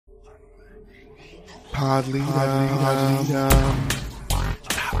All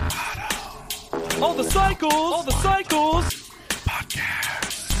the cycles.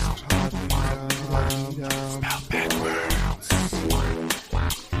 Podcast. Spelled backwards.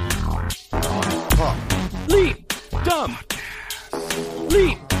 Leap. Dumb.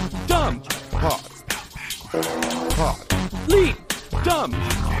 Leap. Dumb. Leap. Dumb.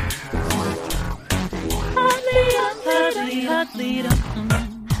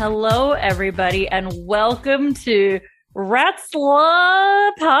 Hello, everybody, and welcome to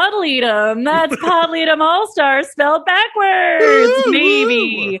Ratzlaw Podleadum. That's Podleadum All-Star spelled backwards,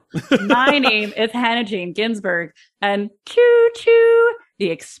 baby. My name is Hannah Jane Ginsburg, and choo-choo,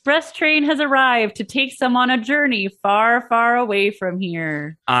 the express train has arrived to take some on a journey far, far away from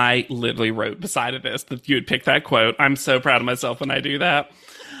here. I literally wrote beside of this that you would pick that quote. I'm so proud of myself when I do that.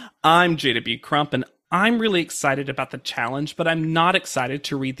 I'm Jada B. Crump, and I'm really excited about the challenge, but I'm not excited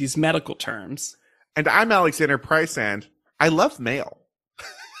to read these medical terms. And I'm Alexander Price, and I love mail.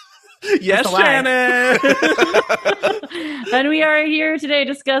 Yes, Shannon! And we are here today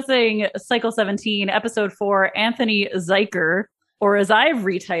discussing Cycle 17, Episode 4, Anthony Zeiker, or as I've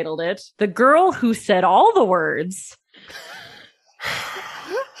retitled it, The Girl Who Said All the Words.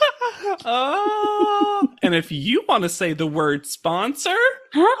 And if you want to say the word sponsor,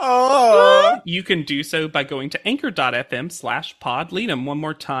 you can do so by going to anchor.fm/podleadum. One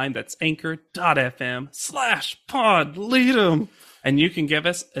more time, that's anchor.fm/podleadum. And you can give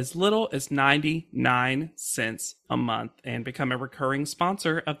us as little as 99 cents a month and become a recurring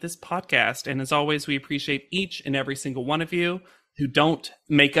sponsor of this podcast. And as always, we appreciate each and every single one of you who don't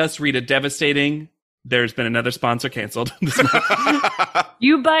make us read a devastating "there's been another sponsor canceled" this month.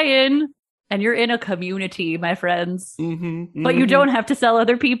 You buy in, and you're in a community, my friends. But you don't have to sell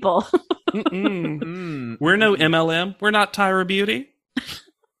other people. We're no MLM. We're not Tyra Beauty.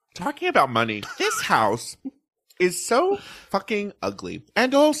 Talking about money, this house is so fucking ugly.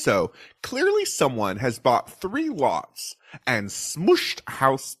 And also, clearly someone has bought 3 lots and smooshed a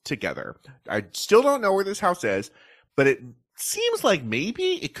house together. I still don't know where this house is, but it seems like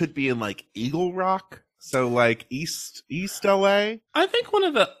maybe it could be in like Eagle Rock. So like East LA. I think one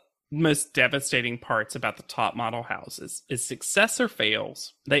of the most devastating parts about the top model houses is success or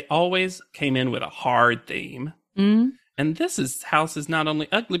fails. They always came in with a hard theme. And this house is not only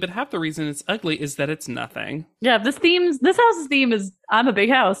ugly, but half the reason it's ugly is that it's nothing. Yeah, this house's theme is I'm a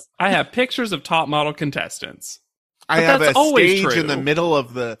big house. I have pictures of top model contestants. I have a always stage true. in the middle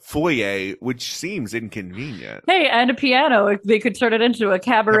of the foyer, which seems inconvenient. Hey, and a piano. They could turn it into a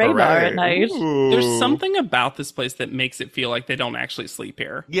cabaret bar at night. Ooh. There's something about this place that makes it feel like they don't actually sleep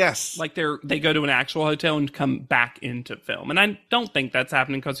here. Yes. Like they go to an actual hotel and come back into film. And I don't think that's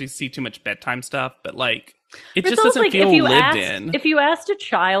happening because we see too much bedtime stuff, but like it just doesn't like feel if you lived in. If you asked a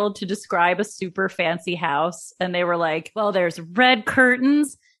child to describe a super fancy house and they were like, well, there's red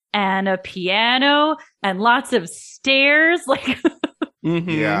curtains and a piano and lots of stairs, like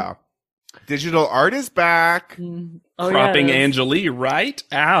Yeah. Digital art is back. Cropping Angeli right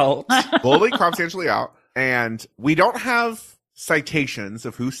out. Fully crops Angeli out. And we don't have citations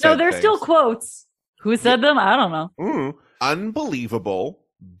of who said No, there's still quotes. Who said them? I don't know. Unbelievable.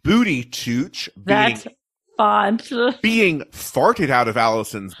 Booty tooch That font. being farted out of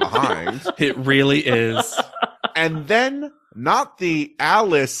Allison's behind. It really is. And then not the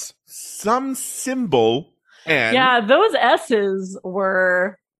Alice, some symbol. And Yeah, those S's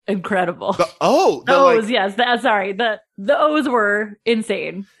were incredible. the O. The, O's, like, yes. The O's were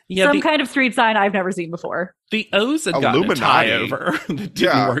insane. Yeah, Some kind of street sign I've never seen before. the O's had gotten a tie Illuminati. over that didn't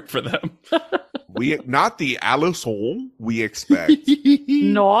Yeah. work for them. we not the Allison we expect.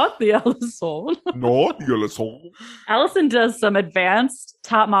 Not the Allison. Not the Allison. Allison does some advanced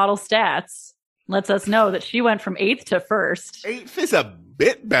top model stats. Lets us know that she went from 8th to 1st. 8th is a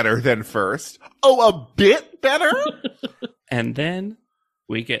bit better than 1st. Oh, a bit better? And then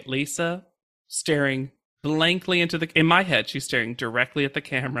we get Lisa staring blankly in my head, she's staring directly at the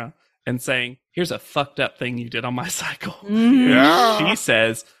camera and saying, "Here's a fucked up thing you did on my cycle." Yeah. She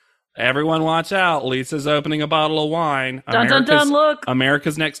says, "Everyone watch out. Lisa's opening a bottle of wine. Dun, dun, dun, look.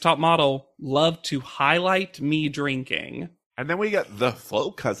 America's Next Top Model love to highlight me drinking." And then we get the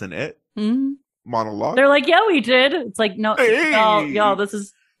full cousin it monologue. They're like, yeah, we did. It's like, no, Hey. y'all, this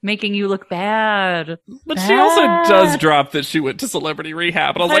is making you look bad. But she also does drop that she went to celebrity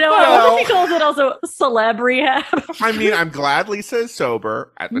rehab. And I was I like, know. well, I wonder if he calls it also celeb rehab. I mean, I'm glad Lisa is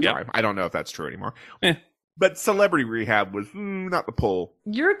sober at the Yep. time. I don't know if that's true anymore. Eh. But celebrity rehab was not the pull.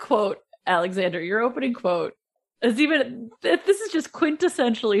 Your quote, Alexander, your opening quote is this is just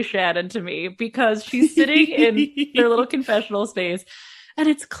quintessentially Shannon to me, because she's sitting in their little confessional space And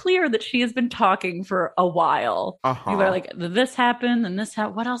it's clear that she has been talking for a while. Uh-huh. You are like, this happened and this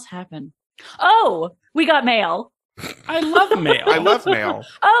happened. What else happened? Oh, we got mail. I love mail. I love mail.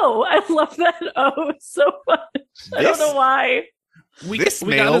 Oh, I love that. Oh, so much. I don't know why. This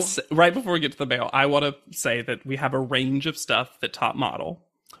we mail- gotta say, right before we get to the mail, I want to say that we have a range of stuff that Top Model,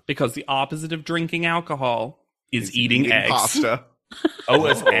 because the opposite of drinking alcohol is eating eggs. pasta. Oh,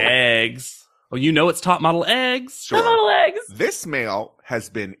 it's eggs. Oh, you know it's Top Model eggs. Sure. Little eggs. This mail has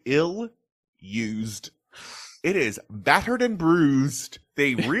been ill-used. It is battered and bruised.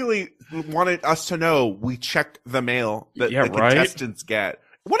 They really wanted us to know we check the mail that Yeah, the right? contestants get.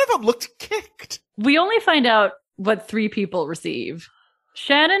 One of them looked kicked. We only find out what 3 people receive.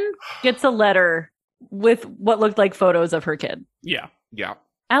 Shannon gets a letter with what looked like photos of her kid. Yeah. Yeah.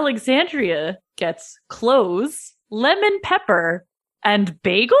 Alexandria gets clothes, lemon pepper, and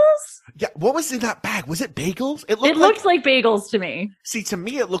bagels? Yeah, what was in that bag? Was it bagels? It It looked like bagels to me. See, to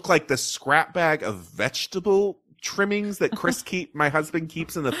me, it looked like the scrap bag of vegetable trimmings that my husband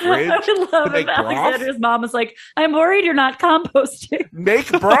keeps in the fridge. I would love to make if broth? Alexandra's mom was like, I'm worried you're not composting.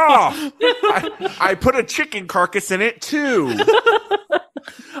 Make broth. I put a chicken carcass in it too.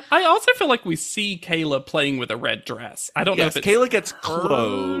 I also feel like we see Kayla playing with a red dress. I don't know Yes, if it's Kayla gets hers.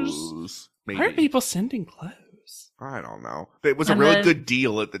 clothes. Maybe. Why are people sending clothes? I don't know. It was a And really then- good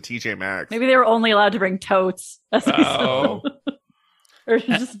deal at the TJ Maxx. Maybe they were only allowed to bring totes. As we saw. Oh. Or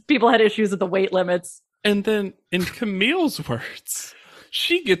just people had issues with the weight limits. And then, in Camille's words,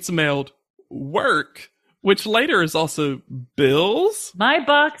 she gets mailed work, which later is also bills. My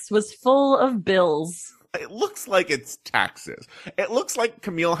box was full of bills. It looks like it's taxes. It looks like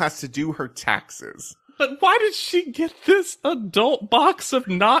Camille has to do her taxes. But why did she get this adult box of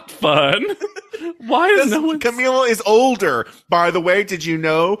not fun? Why is no one... Camille is older. By the way, did you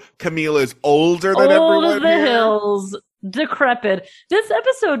know Camille is older than Old everyone of the here? hills, decrepit. This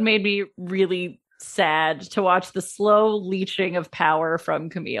episode made me really sad to watch the slow leeching of power from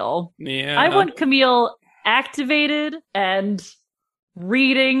Camille. Yeah. I want Camille activated and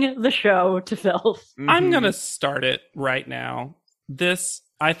reading the show to filth. I'm Mhm. going to start it right now. This,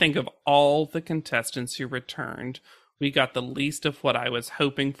 I think of all the contestants who returned, we got the least of what I was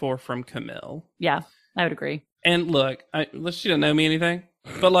hoping for from Camille. Yeah, I would agree. And look, she didn't know me anything,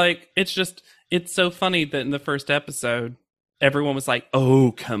 but like, it's so funny that in the first episode, everyone was like,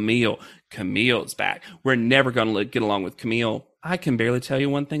 oh, Camille's back. We're never going to get along with Camille. I can barely tell you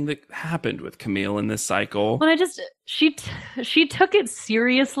one thing that happened with Camille in this cycle. When she took it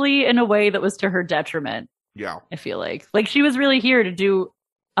seriously in a way that was to her detriment. Yeah. I feel like she was really here to do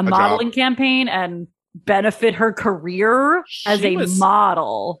a job. modeling campaign and benefit her career as She a was-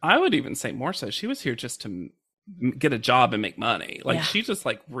 model. I would even say more so. She was here just to get a job and make money. Like Yeah. she just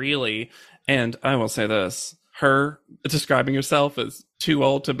really, and I will say this, her describing herself as too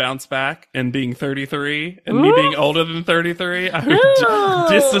old to bounce back and being 33 and me Ooh. being older than 33, I Ooh.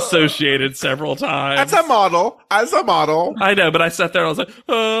 disassociated several times. As a model. I know, but I sat there and I was like,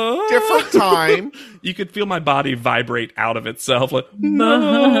 oh. Different time. You could feel my body vibrate out of itself. Like,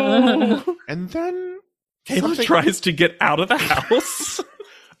 no. And then Kayla something- tries to get out of the house.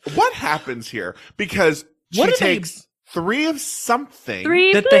 What happens here? Because What she do they- takes 3 of something.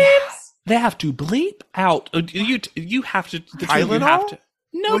 Three that they have to bleep out. You have to. the two of you Tylenol? have to.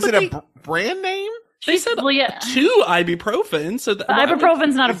 No, Was but it a brand name? they said Well, yeah. 2 ibuprofen. So that,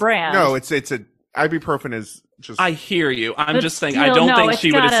 Ibuprofen's not a brand. No, it's a ibuprofen is just. I hear you. I'm But just saying. still, I don't no, think it's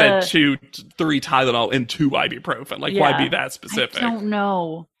she would have gotta- said 3 Tylenol and 2 ibuprofen. Like, Yeah. why be that specific? I don't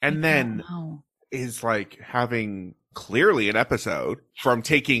know. And I then- don't know. is like having clearly an episode from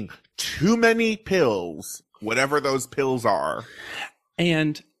taking too many pills, whatever those pills are.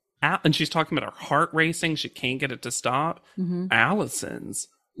 And she's talking about her heart racing. She can't get it to stop. Mhm. Allison's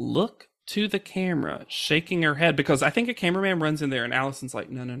look to the camera, shaking her head because I think a cameraman runs in there and Allison's like,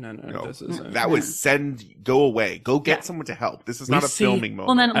 no, No, this isn't. that was go away. Go get Yeah. someone to help. This is We not a see- filming Well,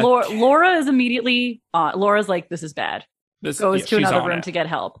 moment. then Laura is immediately. Laura's like, "This is bad." This Goes yeah, to she's another on room it. to get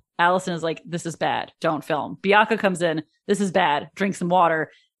help. Allison is like, "This is bad. Don't film." Bianca comes in. "This is bad. Drink some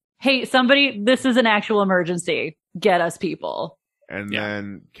water." Hey, somebody! This is an actual emergency. Get us people. And Yeah.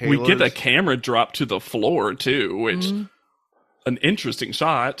 then We get a Kayla's, camera drop to the floor too, which Mhm. an interesting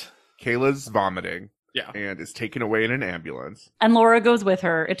shot. Kayla's vomiting Yeah. and is taken away in an ambulance. And Laura goes with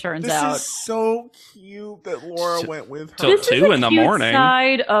her. It turns This out is so cute that Laura went with her. Till this is 2 a in the cute morning.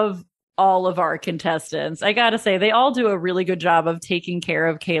 side of all of our contestants. I gotta say, they all do a really good job of taking care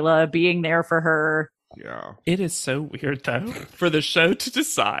of Kayla, being there for her. Yeah. It is so weird though for the show to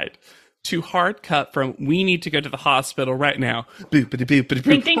decide to hard cut from "We need to go to the hospital right now." Boopity boopity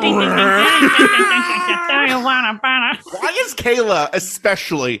Ding, boop. ding, ding, ding, ding, ding, ding, ding, ding, ding. Do you wanna banana? Why is Kayla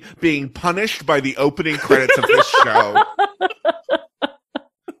especially being punished by the opening credits of this show?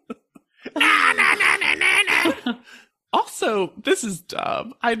 Also, this is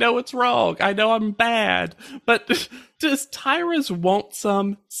dumb. I know it's wrong. I know I'm bad. But does Tyra's want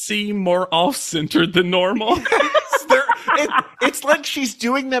some seem more off-centered than normal? It's like she's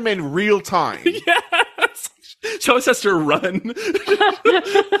doing them in real time. Yes. She always has to run.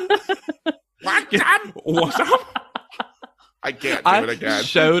 What's up? I can't do it again.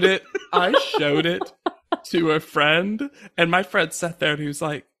 I showed it to a friend, and my friend sat there and he was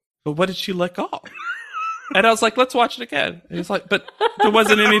like, "But what did she lick off?" And I was like, "Let's watch it again." And he's like, "But there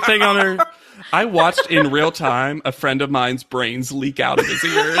wasn't anything on her." I watched in real time a friend of mine's brains leak out of his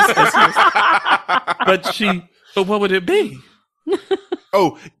ears. But what would it be?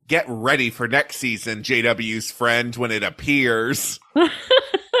 Oh, get ready for next season, JW's friend, when it appears.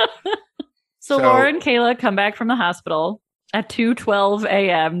 So Laura and Kayla come back from the hospital at 2:12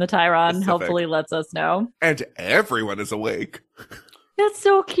 a.m. The Tyron Pacific. helpfully lets us know. And everyone is awake. That's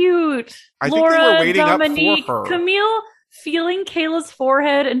so cute. I think Laura, they were waiting Dominique, up for her. Camille feeling Kayla's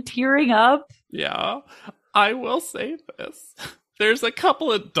forehead and tearing up. Yeah, I will say this. There's a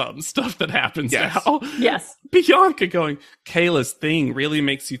couple of dumb stuff that happens Yes. now. Yes. Bianca going, "Kayla's thing really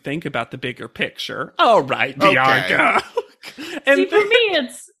makes you think about the bigger picture." All right, Bianca. And See, for then- me,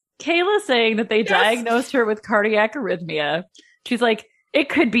 it's Kayla saying that they diagnosed her with cardiac arrhythmia. She's like, it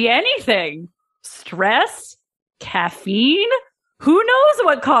could be anything. Stress? Caffeine? Who knows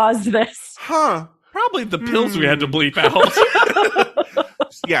what caused this? Huh. probably the pills we had to bleep out.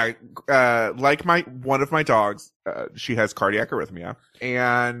 Yeah, like one of my dogs, she has cardiac arrhythmia,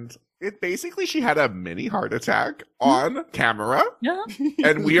 and she had a mini heart attack on camera, Yeah.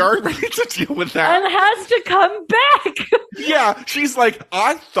 and we are ready to deal with that. And has to come back. Yeah, she's like,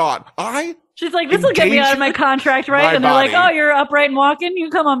 She's like, this will get me out of my contract, right? my And they're like, body. oh, you're upright and walking. You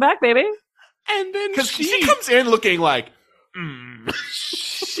come on back, baby. And then because she comes in looking like,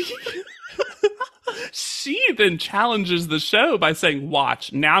 she then challenges the show by saying,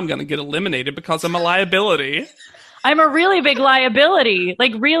 "Watch, now I'm going to get eliminated because I'm a liability." I'm a really big liability,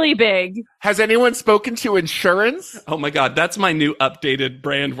 like really big. has anyone spoken to insurance? Oh my God, that's my new updated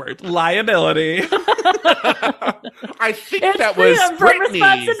brand word, liability. I think It's that was freedom from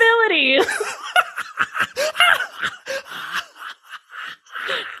Britney's. responsibilities.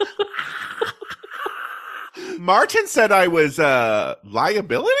 Martin said I was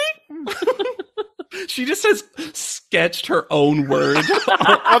liability She just has sketched her own word.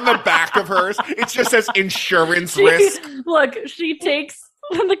 on the back of hers. It just says insurance risk. Look, she takes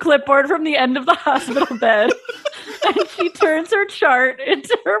the clipboard from the end of the hospital bed and she turns her chart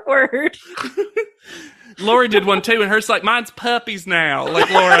into her word. Laura did one too, and hers like, "Mine's puppies now." Like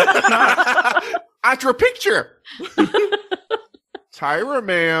Laura. I drew a picture. Tyra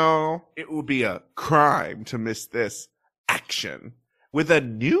Mail, it will be a crime to miss this action with a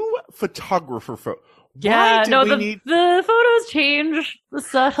new photographer. Yeah, no, we need the photos change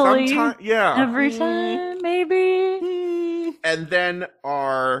subtly sometime? Yeah. every time, maybe. And then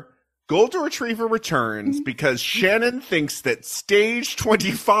our golden retriever returns because Shannon thinks that stage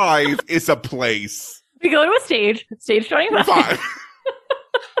 25 is a place. We go to a stage 25. 5.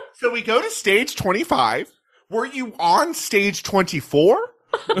 So we go to stage 25. Were you on stage 24?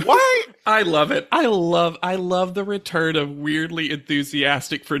 Why? I love it. I love the return of weirdly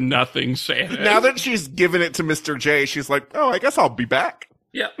enthusiastic for nothing Shannon. Now that she's given it to Mr. J, she's like, oh, I guess I'll be back.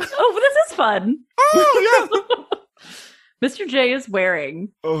 Yep. Oh, this is fun. Oh, yeah. Mr. J is wearing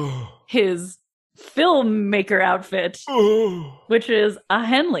Oh. his filmmaker outfit, Oh. which is a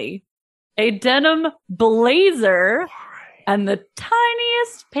Henley, a denim blazer, and the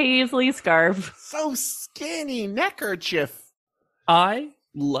tiniest paisley scarf. So skinny neckerchief. I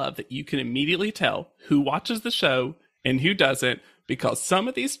love that you can immediately tell who watches the show and who doesn't, because some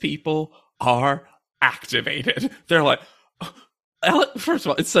of these people are activated. They're like, first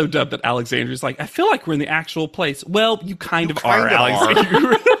of all, it's so dumb that Alexandria's like, "I feel like we're in the actual place." Well, you kind of are,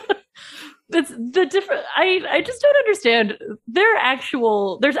 Alexandria. That's the different. I just don't understand. There's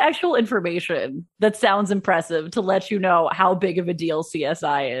actual information that sounds impressive to let you know how big of a deal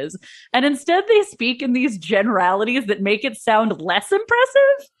CSI is, and instead they speak in these generalities that make it sound less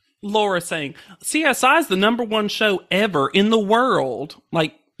impressive. Laura saying, "CSI is the #1 show ever in the world."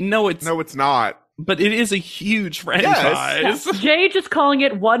 Like, no, it's not. But it is a huge franchise. Yeah. Jay just calling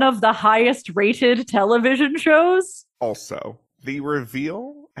it one of the highest rated television shows. Also, the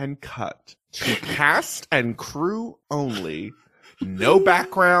reveal and cut to cast and crew only. No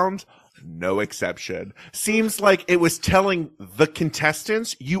background, no exception. Seems like it was telling the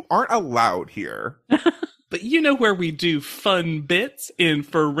contestants, you aren't allowed here. But you know where we do fun bits? In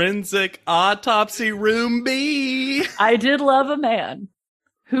Forensic Autopsy Room B. I did love a man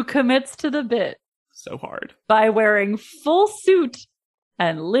who commits to the bit So hard. by wearing full suit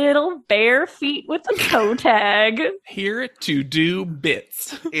and little bare feet with a toe tag. Here to do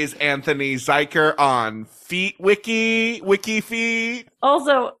bits. Is Anthony Zeiker on Feet Wiki Feet?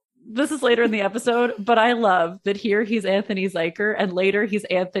 Also, this is later in the episode, but I love that here he's Anthony Zeiker and later he's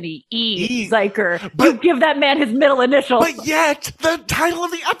Anthony E. Zeiker. You give that man his middle initial. But yet, the title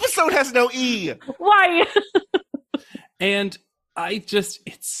of the episode has no E. Why? And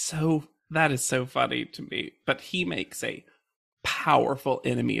that is so funny to me. But he makes a powerful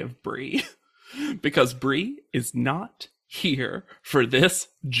enemy of Bree because Bree is not here for this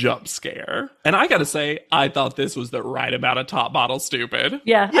jump scare. And I gotta say, I thought this was the right amount of top bottle stupid.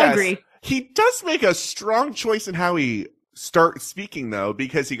 Yeah, I Yes. agree. He does make a strong choice in how he starts speaking, though,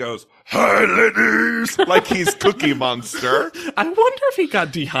 because he goes, "Hi, ladies," like he's Cookie Monster. I wonder if he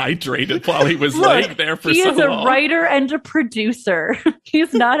got dehydrated while he was Look, laying there for he so is a long. writer and a producer.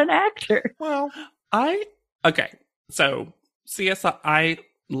 He's not an actor. Well, Okay, so CSI, I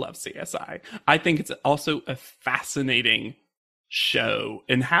love CSI. I think it's also a fascinating show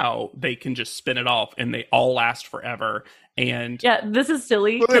in how they can just spin it off and they all last forever. And Yeah, this is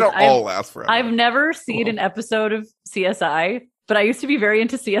silly. well, they 'cause don't all last forever. I've never seen an episode of CSI, but I used to be very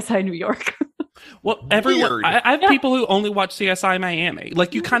into CSI New York. well, everyone, Weird. I have Yeah. people who only watch CSI Miami.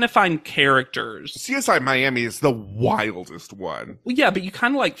 Like, you kind of find characters. CSI Miami is the wildest one. Well, yeah, but you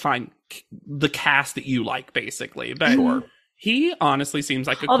kind of like find the cast that you like, basically. But Sure. he honestly seems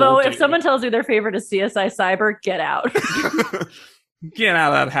like a Although, cool if dude. someone tells you their favorite is CSI Cyber, get out. Get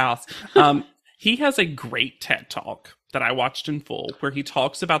out of that house. He has a great TED Talk that I watched in full where he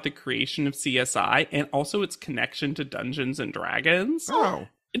talks about the creation of CSI and also its connection to Dungeons and Dragons. Oh,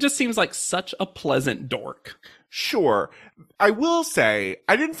 It just seems like such a pleasant dork. sure. I will say,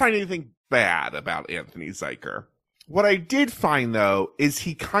 I didn't find anything bad about Anthony Zeiker. What I did find, though, is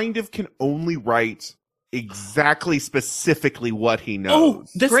he kind of can only write exactly specifically what he knows. Oh,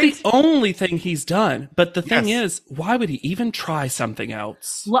 that's Great. the only thing he's done. But the thing Yes. is, why would he even try something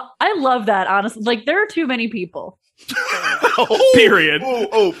else? I love that, honestly. Like, there are too many people. Period.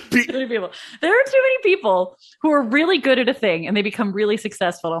 Too many people. There are too many people who are really good at a thing and they become really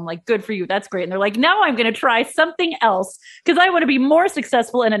successful. I'm like, good for you. That's great. And they're like, now I'm going to try something else because I want to be more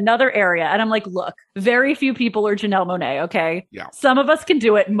successful in another area. And I'm like, look, very few people are Janelle Monáe. Okay. Yeah. Some of us can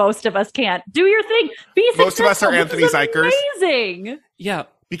do it. Most of us can't. Do your thing. Be successful. Most of us are This Anthony is Zeikers. Amazing. Yeah.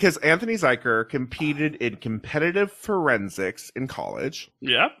 Because Anthony Zeiker competed in competitive forensics in college.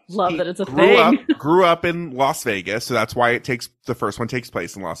 Yeah. Love He that it's a thing. grew up in Las Vegas, so that's why the first one takes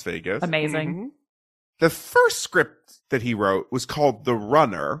place in Las Vegas. Amazing. Mhm. The first script that he wrote was called The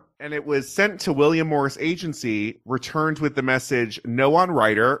Runner, and it was sent to William Morris Agency, returned with the message, no on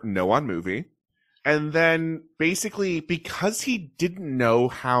writer, no on movie. And then basically, because he didn't know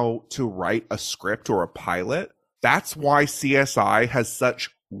how to write a script or a pilot, that's why CSI has such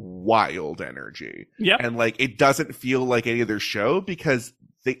wild energy. Yep. And like, it doesn't feel like any other show because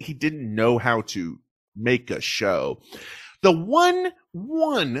he didn't know how to make a show. The one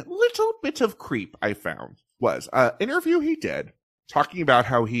little bit of creep I found was an interview he did talking about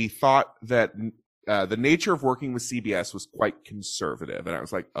how he thought that the nature of working with CBS was quite conservative. And I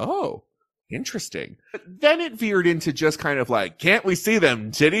was like, oh, interesting. But then it veered into just kind of like, can't we see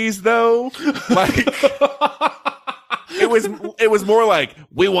them titties though? Like, it was more like,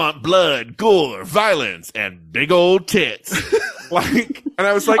 we want blood, gore, violence, and big old tits. Like, and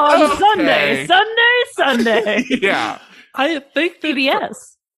I was like, On okay. Sunday. Yeah. I think that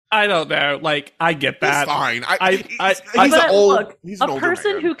CBS. I don't know. Like, I get That's that. fine. I- He's But an old, look, he's an a older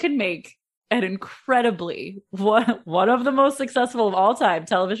person man. who can make an incredibly one of the most successful of all time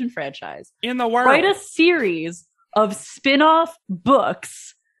television franchise In the world. write a series of spin-off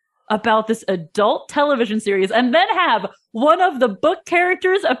books about this adult television series and then have one of the book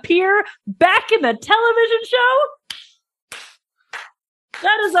characters appear back in the television show.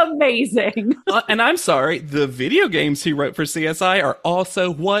 That is amazing. And I'm sorry, the video games he wrote for CSI are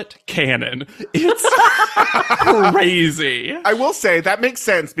also what? Canon. It's crazy. I will say that makes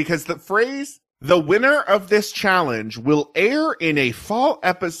sense because the phrase, the winner of this challenge will air in a fall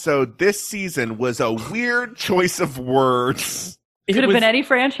episode this season was a weird choice of words. It Could have was been any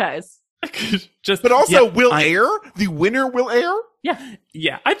franchise. just, But also, yeah, will air? The winner will air? Yeah.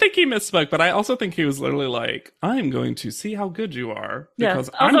 Yeah, I think he misspoke, but I also think he was literally like, I'm going to see how good you are. Yeah. Because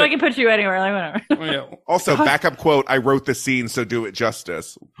Also, I can put you anywhere. Like, whatever. Well, Also, God. backup quote, I wrote the scene, so do it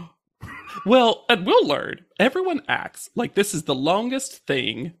justice. Well, and we'll learn. Everyone acts like this is the longest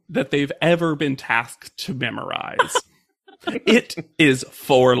thing that they've ever been tasked to memorize. It is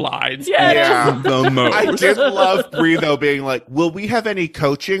 4 lines. Yeah. Yeah. The most. I did love Brie, though, being like, will we have any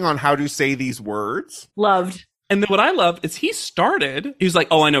coaching on how to say these words? Loved. And then what I love is he was like,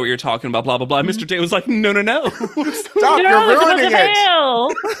 oh, I know what you're talking about, blah, blah, blah. Mr. J was like, no. Stop, You're you're ruining supposed to it. fail.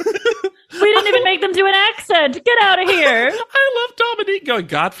 We didn't even make them do an accent. Get out of here. I love Dominique going,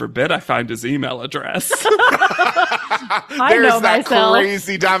 God forbid I find his email address. I There's know that myself.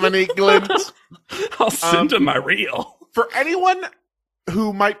 crazy Dominique glint. I'll send him my reel. For anyone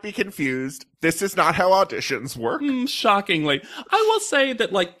who might be confused, this is not how auditions work. Shockingly. I will say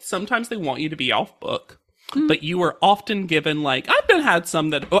that, like, sometimes they want you to be off book. But you are often given, like, I've had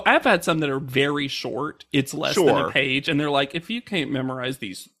some that are very short. It's less than Sure. a page. And they're like, if you can't memorize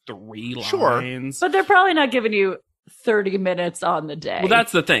these 3 Sure. lines. But they're probably not giving you 30 minutes on the day. Well,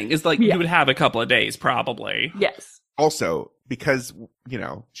 that's the thing. Is like, Yeah. you would have a couple of days, probably. Yes. Also, because,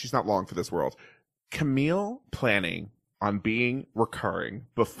 she's not long for this world, Camille planning on being recurring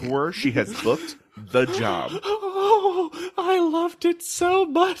before she has booked the job. Oh, I loved it so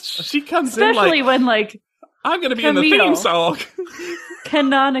much. She comes Especially in like, when, like, I'm going to be in the Camille. theme song.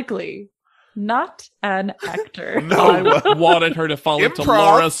 canonically, not an actor. No. I wanted her to fall into Improv.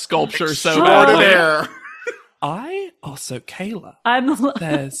 Laura's sculpture so Extraordinaire. badly. I also, Kayla, I'm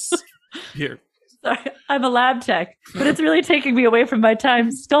says, here. sorry, I'm a lab tech, but it's really taking me away from my time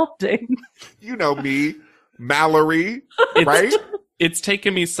sculpting. You know me, Mallory, It's, right? It's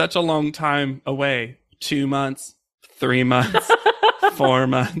taken me such a long time away. 2 months, 3 months, 4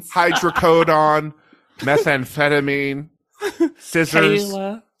 months. Hydrocodone, methamphetamine, scissors.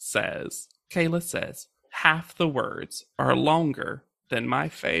 Kayla says, half the words are longer than my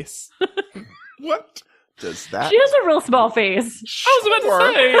face. What does that? She has a real small face. I was about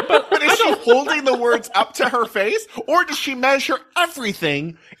to say, But is she holding the words up to her face, or does she measure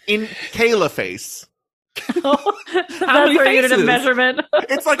everything in Kayla face? That's many her unit of faces? measurement.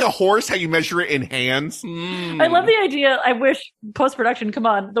 It's like a horse, how you measure it in hands. I love the idea. I wish post-production, come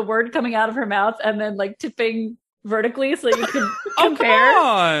on, the word coming out of her mouth and then like tipping vertically so you can compare. Come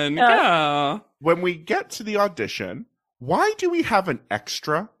on. Yeah. When we get to the audition, why do we have an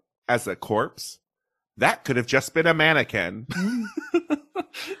extra as a corpse? That could have just been a mannequin.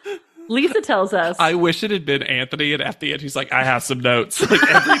 Lisa tells us. I wish it had been Anthony, and at the end, he's like, I have some notes. Like,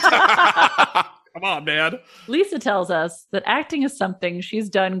 every time. Come on, man. Lisa tells us that acting is something she's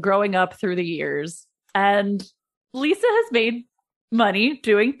done growing up through the years. And Lisa has made money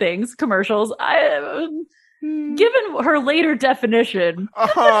doing things, commercials. Given her later definition, I'm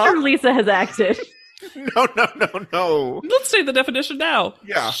not sure Lisa has acted. No. Let's say the definition now.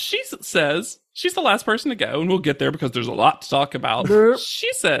 Yeah. She says, she's the last person to go, and we'll get there because there's a lot to talk about. Burp.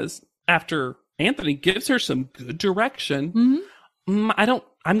 She says, after Anthony gives her some good direction, Mhm.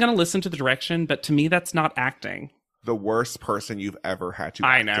 I'm going to listen to the direction, but to me, that's not acting. The worst person you've ever had to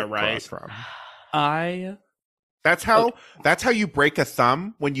I act know, right? across from. That's how you break a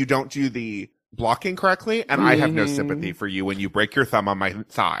thumb when you don't do the blocking correctly, and I have no Mhm. sympathy for you when you break your thumb on my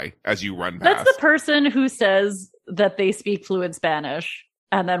thigh as you run past. That's the person who says that they speak fluent Spanish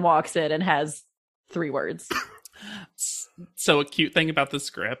and then walks in and has 3 words. So a cute thing about the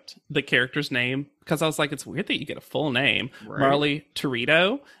script, the character's name, because I was like, it's weird that you get a full name. Right. Marley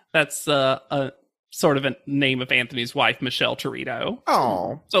Torito. That's a sort of a name of Anthony's wife, Michelle Torito.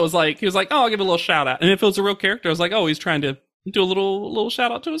 Oh, So it was like, he was like, oh, I'll give it a little shout out. And if it was a real character, I was like, oh, he's trying to do a little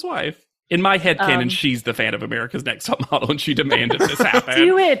shout out to his wife. In my headcanon, she's the fan of America's Next Top Model, and she demanded this happen.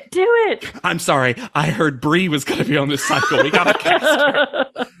 Do it. I'm sorry. I heard Brie was going to be on this cycle. We got to cast her.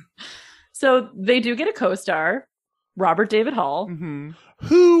 So they do get a co-star, Robert David Hall. Mm-hmm.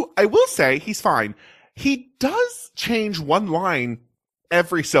 Who I will say he's fine. He does change one line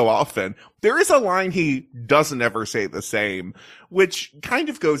every so often. There is a line he doesn't ever say the same, which kind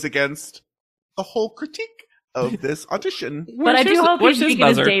of goes against the whole critique of this audition. But I do hope Where's he's his making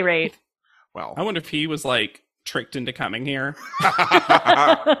his buzzer? day rate. Well, I wonder if he was like tricked into coming here.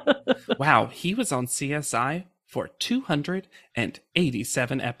 Wow, he was on CSI for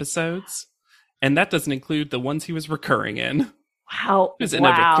 287 episodes. And that doesn't include the ones he was recurring in. Wow. He was in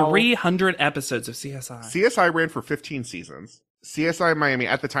over 300 episodes of CSI. CSI ran for 15 seasons. CSI Miami,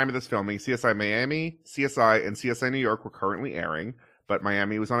 at the time of this filming, CSI Miami, CSI, and CSI New York were currently airing, but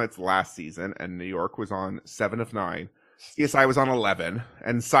Miami was on its last season, and New York was on 7 of 9. CSI was on 11,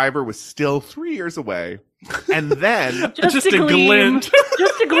 and Cyber was still 3 years away. And then, Just a a glint.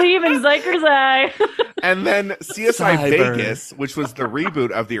 Just a gleam in Zyker's eye. and then CSI Cyber. Vegas, which was the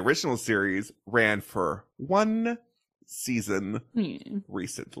reboot of the original series, ran for 1 season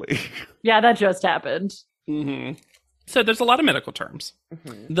recently. Yeah, that just happened. Mm-hmm. So there's a lot of medical terms.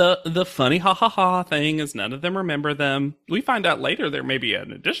 Mm-hmm. The funny ha ha ha thing is none of them remember them. We find out later there may be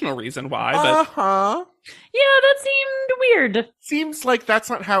an additional reason why, but Uh-huh. Yeah, that seemed weird. Seems like that's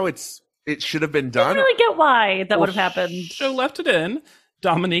not how it should have been I done. don't really get why that Well, would have happened. show left it in.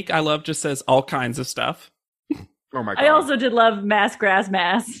 Dominique, I love, just says all kinds of stuff. Oh my god. I also did love Mass Grass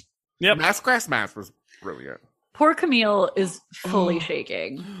Mass. Yep. Grass Mass was brilliant. Poor Camille is fully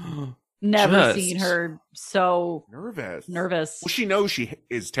shaking. Never Just seen her so Nervous. nervous. Well, she knows she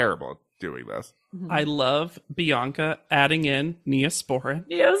is terrible at doing this. I love Bianca adding in Neosporin.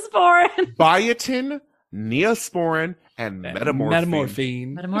 Neosporin. Biotin, Neosporin, and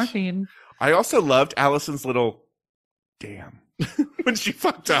Metamorphine. Metamorphine. I also loved Allison's little damn when she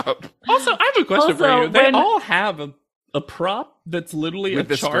fucked up Also, I have a question for Also, you. They when- all have a prop that's literally with a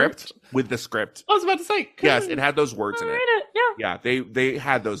the chart. script. With the script. I was about to say. Yes, it had those words in I'll it. read it. Yeah. Yeah, they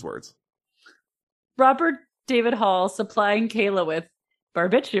had those words. Robert David Hall supplying Kayla with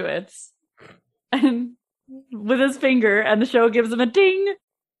barbiturates and with his finger, and the show gives him a ding.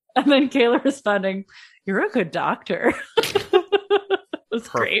 And then Kayla responding, "You're a good doctor." That's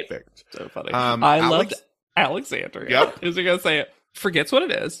great. Perfect. So funny. I loved Alexander. Yep. Is he going to say it? Forgets what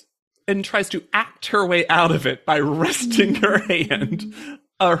it is and tries to act her way out of it by resting her hand,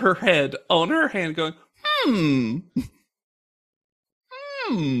 her head on her hand, going,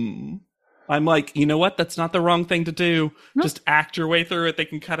 I'm like, you know what? That's not the wrong thing to do. No. Just act your way through it. They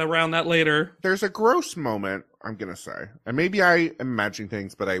can cut around that later. There's a gross moment, I'm going to say. And maybe I am imagining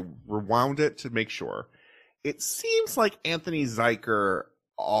things, but I rewound it to make sure. It seems like Anthony Zeiker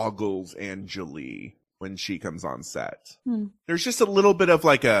ogles Anjali when she comes on set. There's just a little bit of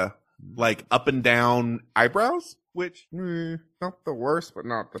like up and down eyebrows, which not the worst, but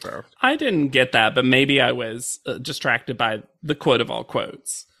not the best. I didn't get that, but maybe I was distracted by the quote of all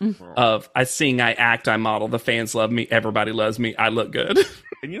quotes of I sing, I act, I model, the fans love me, everybody loves me, I look good.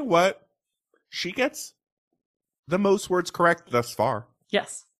 And you know what? She gets the most words correct thus far.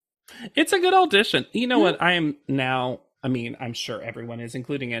 Yes. It's a good audition. You know what? I am now, I mean, I'm sure everyone is,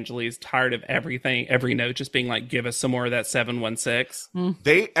 including Anjali, is tired of everything, every note just being like, give us some more of that 716.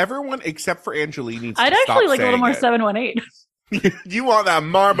 Everyone except for Anjali needs I'd to stop actually like a little saying more it. 718. You want that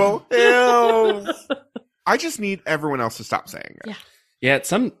Marble Hills? I just need everyone else to stop saying it. Yeah. Yeah, at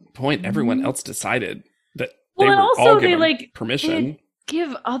some point, everyone else decided that Well, they and were also all they, given like, permission.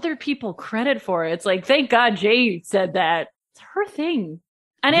 Give other people credit for it. It's like, thank God Jay said that. It's her thing.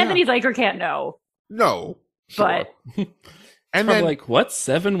 And Yeah. Anthony Zeiker can't know. No. Sure. But And I'm then like, what's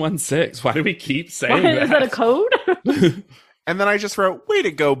 716? Why do we keep saying is that a code? and then I just wrote, way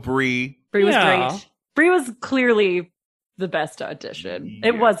to go, Bree. Brie was Yeah. great. Brie was clearly the best audition.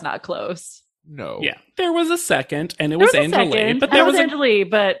 It Yeah. was not close. No. Yeah, there was a second, and it There was was a Angela, second, but and there it was a Angela,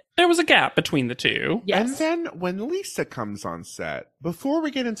 but there was a gap between the two. yes. And then when Lisa comes on set, before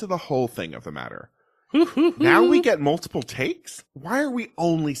we get into the whole thing of the matter, now we get multiple takes? Why are we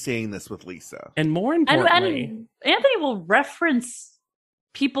only saying this with Lisa? and more and importantly, Anthony will reference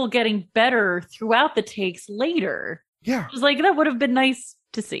people getting better throughout the takes later. Yeah. Just like that would have been nice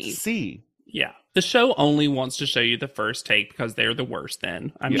to see. See. yeah, the show only wants to show you the first take because they're the worst.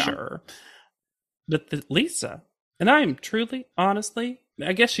 Then I'm Yeah. sure. But Lisa, and I'm truly, honestly,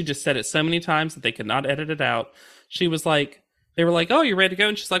 I guess she just said it so many times that they could not edit it out. She was like, they were like, "Oh, you ready to go?"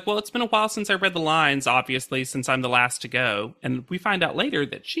 And she's like, "Well, it's been a while since I read the lines, obviously, since I'm the last to go." And we find out later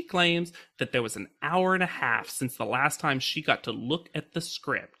that she claims that there was an hour and a half since the last time she got to look at the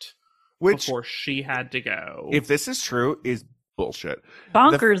script Which, before she had to go. if this is true, is bullshit.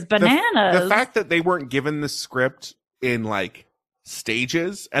 Bonkers bananas. The fact that they weren't given the script in like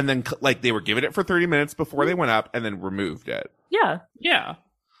stages and then like they were given it for 30 minutes before they went up and then removed it. yeah. Yeah.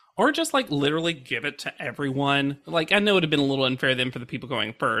 Or just like literally give it to everyone. Like, I know it would have been a little unfair then for the people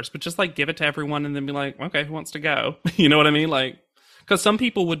going first, but just like give it to everyone and then be like, okay, who wants to go? You know what I mean? Like, because some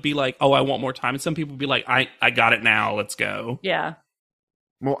people would be like, oh, I want more time. And some people would be like, I got it now. Let's go. Yeah.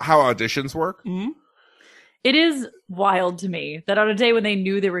 Well, how auditions work? Mm-hmm. It is wild to me that on a day when they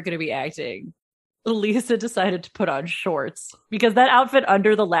knew they were going to be acting, Lisa decided to put on shorts because that outfit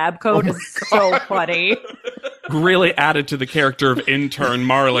under the lab coat is so funny. Really added to the character of intern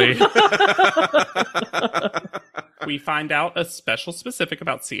Marley. We find out a special specific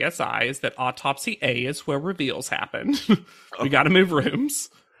about CSI is that autopsy A is where reveals happen. We got to move rooms.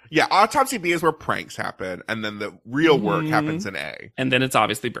 Yeah, autopsy B is where pranks happen, and then the real work happens in A. And then it's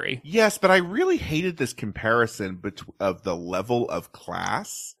obviously Brie. Yes, but I really hated this comparison of the level of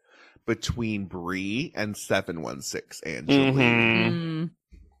class between Bree and 716 Angeline. Mhm. Mm.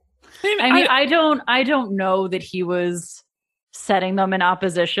 I mean, I don't know that he was setting them in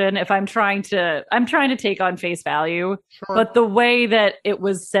opposition. If I'm trying to take on face value, Sure. but the way that it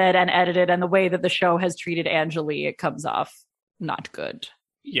was said and edited and the way that the show has treated Angelique, it comes off not good.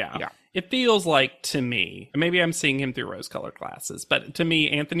 Yeah. It feels like, to me, maybe I'm seeing him through rose-colored glasses, but to me,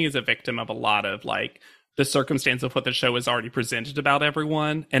 Anthony is a victim of a lot of, like, the circumstance of what the show has already presented about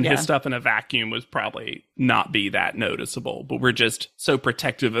everyone, and his stuff in a vacuum was probably not be that noticeable, but we're just so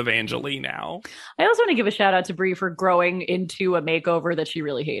protective of Angelique now. I also want to give a shout out to Brie for growing into a makeover that she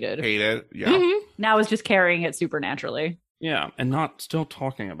really hated. Hate it. Yeah. Mm-hmm. Now is just carrying it supernaturally. Yeah, and not still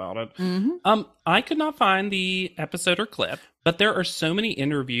talking about it. Mm-hmm. I could not find the episode or clip, but there are so many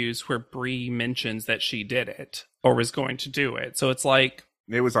interviews where Brie mentions that she did it or was going to do it. So it's like,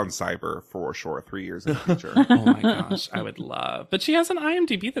 It was on Cyber for sure 3 years in the future. oh my gosh, I would love. But she has an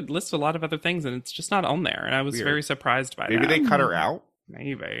IMDb that lists a lot of other things, and it's just not on there. And I was Weird. very surprised by Maybe that. they cut her out.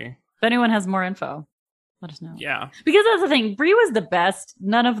 Maybe. If anyone has more info, let us know. Yeah. Because that's the thing. Brie was the best.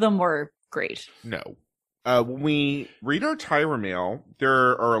 None of them were great. No. When we read our Tyra mail,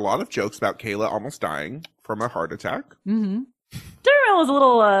 there are a lot of jokes about Kayla almost dying from a heart attack. Mm-hmm. Daryl was a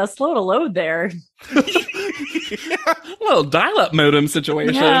little slow to load there. Little dial-up modem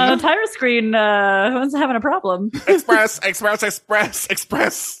situation. Yeah, Tyra screen was having a problem. Express. That's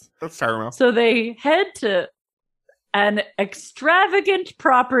Tyra mail. So they head to an extravagant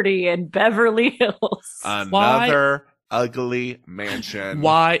property in Beverly Hills. Another ugly mansion.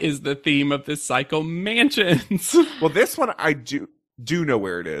 Why is the theme of this cycle mansions? Well, this one I do know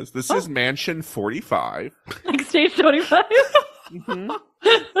where it is. This is Mansion 45. Like stage 25.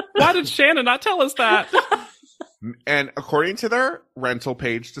 Why did Shannon not tell us that? And according to their rental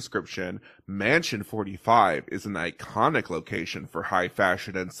page description, Mansion 45 is an iconic location for high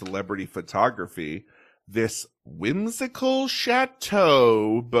fashion and celebrity photography. This whimsical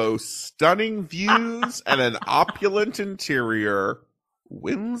chateau boasts stunning views and an opulent interior.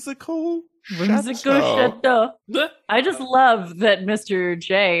 Whimsical chateau. I just love that Mr.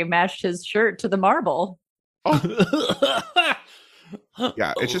 J matched his shirt to the marble.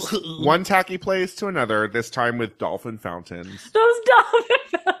 Yeah, it's just one tacky place to another, this time with dolphin fountains. Those dolphin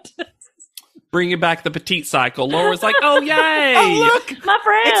fountains. Bringing back the petite cycle. Laura's like, oh, yay! Oh, look! My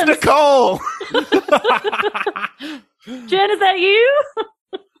friends! It's Nicole! Jen, is that you?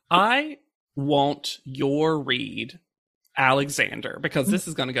 I want your read, Alexander, because this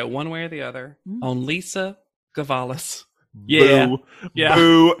is going to go one way or the other, on Lisa Gavalis. Yeah. Boo. Yeah.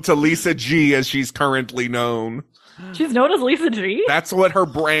 Boo to Lisa G, as she's currently known. She's known as Lisa G? That's what her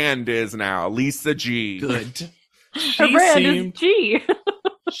brand is now, Lisa G. Good. Her brand is G.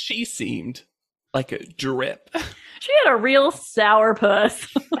 She seemed like a drip. She had a real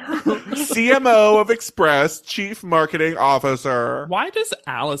sourpuss. CMO of Express, Chief Marketing Officer. Why does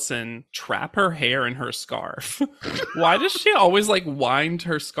Allison trap her hair in her scarf? Why does she always like wind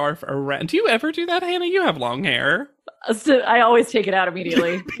her scarf around? Do you ever do that, Hannah? You have long hair. So I always take it out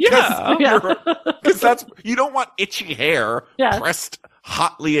immediately. Yeah. Because that's, you don't want itchy hair Yeah. pressed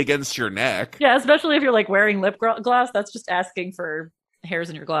hotly against your neck. Yeah, especially if you're like wearing lip gloss. That's just asking for hairs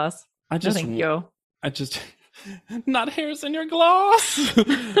in your glass. I just, No, thank you. not hairs in your gloss.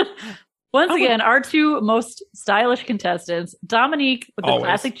 Once again, our two most stylish contestants, Dominique with the Always.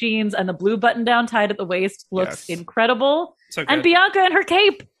 classic jeans and the blue button down tied at the waist, looks Yes. incredible. So good. And Bianca in her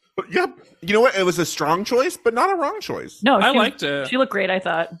cape. Yeah, you know what? It was a strong choice, but not a wrong choice. No, I she liked it. She looked great, I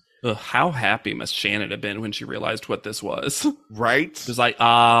thought. Ugh, how happy must Shannon have been when she realized what this was? Right? It was like,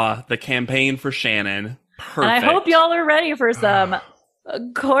 the campaign for Shannon. Perfect. And I hope y'all are ready for some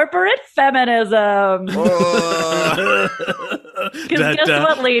corporate feminism. Because guess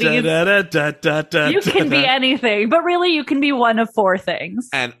what, ladies? You can be anything, but really you can be one of four things.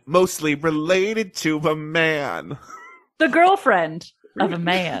 And mostly related to a man. The girlfriend of a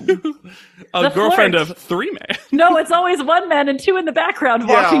man. A The girlfriend flirt. of 3 men. No, it's always one man and two in the background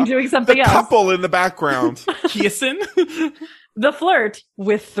walking, doing something the else. couple in the background. Kissing. The flirt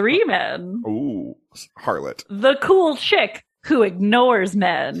with 3 men. Ooh, harlot. The cool chick who ignores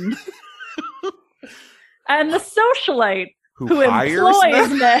men. And the socialite who hires employs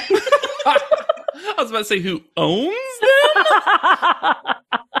men? men. I was about to say, who owns them?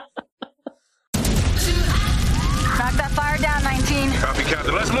 Knock that fire down, 19. Copy,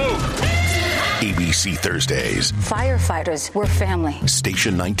 Captain. Let's move. ABC Thursdays. Firefighters, we're family.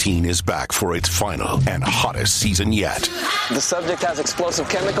 Station 19 is back for its final and hottest season yet. The subject has explosive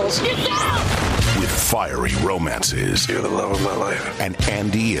chemicals. Get down! with fiery romances. You're the love of my life. And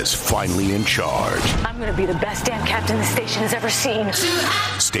Andy is finally in charge. I'm going to be the best damn captain the station has ever seen.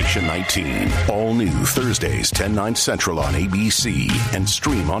 Station 19, all new Thursdays, 10/9 Central on ABC and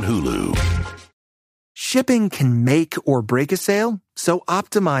stream on Hulu. Shipping can make or break a sale, so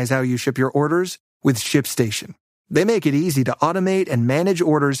optimize how you ship your orders with ShipStation. They make it easy to automate and manage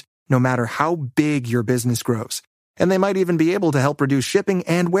orders no matter how big your business grows. And they might even be able to help reduce shipping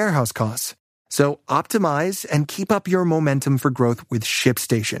and warehouse costs. So optimize and keep up your momentum for growth with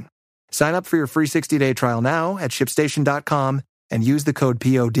ShipStation. Sign up for your free 60-day trial now at ShipStation.com and use the code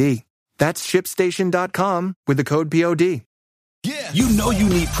POD. That's ShipStation.com with the code POD. Yeah. You know you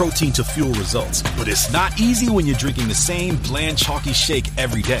need protein to fuel results, but it's not easy when you're drinking the same bland, chalky shake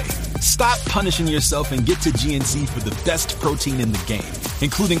every day. Stop punishing yourself and get to GNC for the best protein in the game,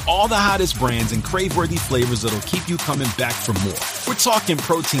 including all the hottest brands and crave-worthy flavors that'll keep you coming back for more. We're talking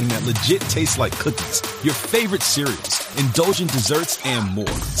protein that legit tastes like cookies, your favorite cereals, indulgent desserts, and more.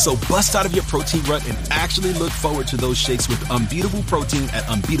 So bust out of your protein rut and actually look forward to those shakes with unbeatable protein at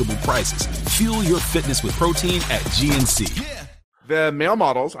unbeatable prices. Fuel your fitness with protein at GNC. Yeah. The male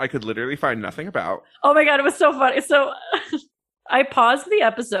models, I could literally find nothing about. Oh my God, it was so funny. So I paused the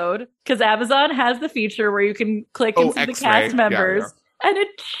episode because Amazon has the feature where you can click into the cast members. Yeah. And it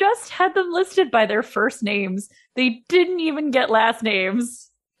just had them listed by their first names. They didn't even get last names.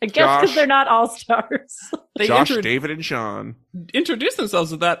 I guess because they're not all-stars. Josh, David, and Sean introduce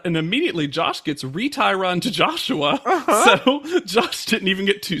themselves with that, and immediately Josh gets run to Joshua. So Josh didn't even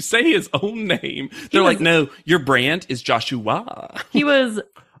get to say his own name. They're like, no, your brand is Joshua. He was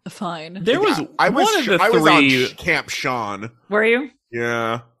fine. There was I was one of the I was three. on Camp Sean. Were you?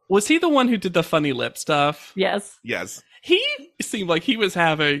 Yeah. Was he the one who did the funny lip stuff? Yes. Yes. He seemed like he was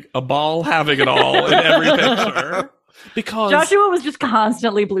having a ball having it all in every picture. Because Joshua was just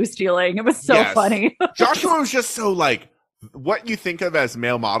constantly blue stealing. It was so funny. Joshua was just so like what you think of as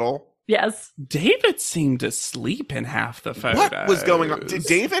male model. Yes. David seemed to sleep in half the photos. What was going on? Did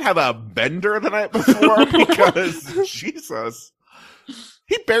David have a bender the night before? Because Jesus.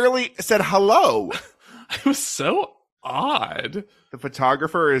 He barely said hello. It was so odd. The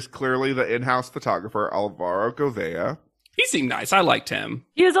photographer is clearly the in-house photographer, Alvaro Gouveia. He seemed nice. I liked him.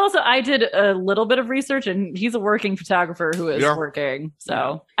 He was also, I did a little bit of research, and he's a working photographer who is working.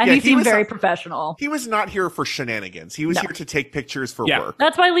 So, and he seemed very professional. He was not here for shenanigans. He was here to take pictures for work.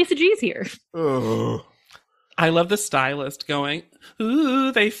 That's why Lisa G's here. Ugh. I love the stylist going,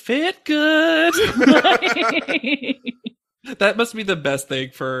 ooh, they fit good. That must be the best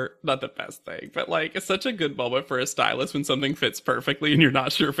thing not the best thing, but like it's such a good moment for a stylist when something fits perfectly and you're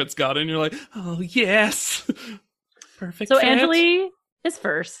not sure if it's got it and you're like, oh, yes. Perfect. So fit. Angeli is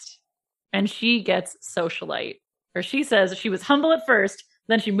first, and she gets socialite. Or she says she was humble at first,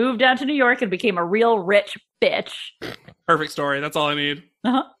 then she moved down to New York and became a real rich bitch. Perfect story. That's all I need.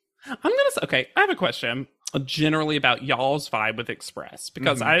 Uh-huh. I'm gonna say, okay, I have a question generally about y'all's vibe with Express,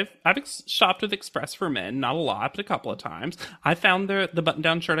 because I've shopped with Express for men, not a lot, but a couple of times. I found the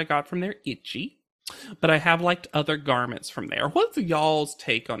button-down shirt I got from there itchy. But I have liked other garments from there. What's y'all's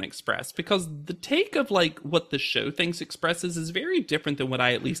take on Express? Because the take of like what the show thinks Express is very different than what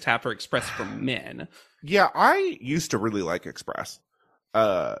I at least have for Express for men. Yeah, I used to really like Express.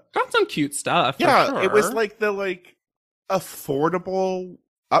 Got some cute stuff. Yeah, for sure. It was like the affordable,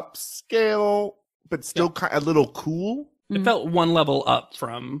 upscale, but still kind of a little cool. It felt one level up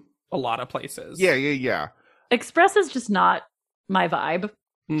from a lot of places. Yeah. Express is just not my vibe.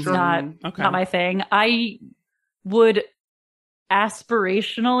 It's not my thing. I would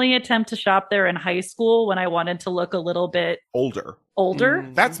aspirationally attempt to shop there in high school when I wanted to look a little bit older.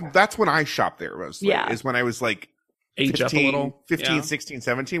 That's when I shopped there mostly. Yeah. Is when I was like age 15, up a little. 15, 16,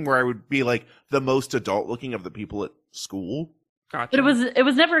 17, where I would be like the most adult looking of the people at school. Gotcha. But it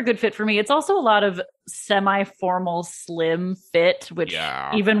was never a good fit for me. It's also a lot of semi-formal slim fit, which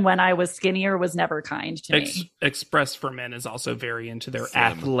even when I was skinnier was never kind to me. Express for Men is also very into their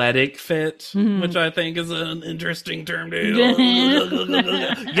athletic fit, which I think is an interesting term to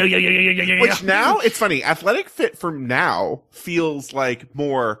Which now, it's funny, athletic fit from now feels like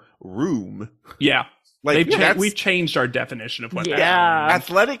more room. Yeah. Like we've changed our definition of what that means.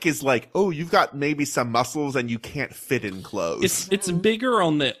 Athletic is like, oh, you've got maybe some muscles and you can't fit in clothes. It's bigger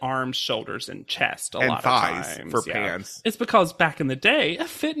on the arms, shoulders, and chest and lot thighs of times. For pants. It's because back in the day,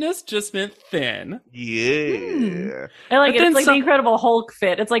 fitness just meant thin. Yeah. I like it. It's like the Incredible Hulk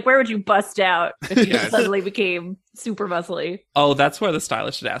fit. It's like, where would you bust out if you suddenly became super muscly? Oh, that's where the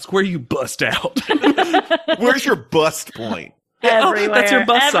stylist should ask, where you bust out? Where's your bust point? Everywhere. That's your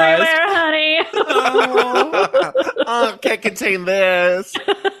bust size. Everywhere, honey. Can't contain this.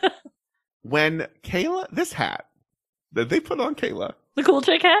 when Kayla, this hat that they put on Kayla, The cool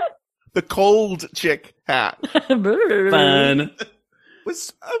chick hat? the cold chick hat, Fun.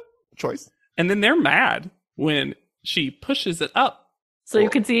 was a choice. And then they're mad when she pushes it up. So you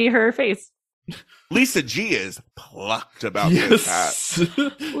can see her face. Lisa G is plucked about this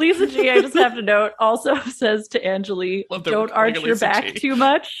hat. Lisa G, I just have to note, also says to Angeli, Love the don't recording arch of your Lisa back G. too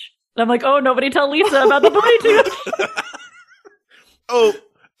much. And I'm like, oh, nobody tell Lisa about the booty tooth. Oh,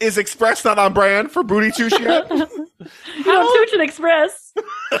 is Express not on brand for Booty Touche yet? You don't Tooch and Express.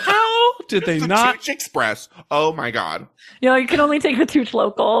 How did they The not? Tooch Express. Oh my god. You know, you can only take the Tooch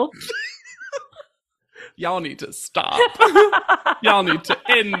local. Y'all need to stop. Y'all need to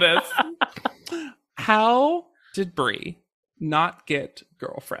end this. How did Brie not get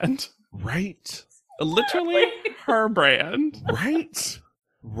girlfriend? Right. Literally her brand.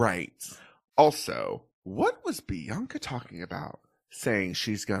 Right. Also, what was Bianca talking about? Saying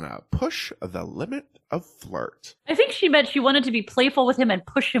she's gonna push the limit of flirt. I think she meant she wanted to be playful with him and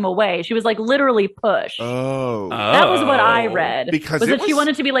push him away. She was like literally push. Oh. That was what I read. Because was it that she was-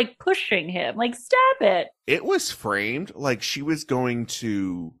 wanted to be like pushing him, like stab it. It was framed like she was going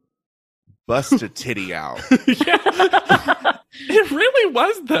to bust a titty out. Yeah. It really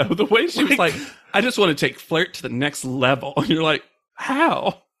was, though. The way she was like, I just want to take flirt to the next level. And you're like,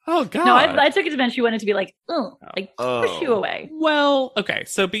 how? Oh, God. No, I took it to mean she wanted to be like, like push you away. Well, okay.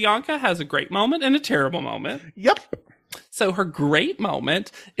 So Bianca has a great moment and a terrible moment. Yep. So her great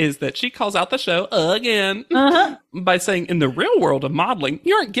moment is that she calls out the show again Uh-huh. by saying, in the real world of modeling,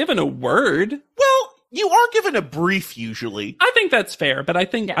 you aren't given a word. Well, you are given a brief usually. I think that's fair, but I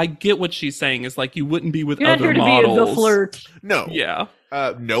think I get what she's saying is like you wouldn't be with You're not other here to models. be the flirt. No. Yeah.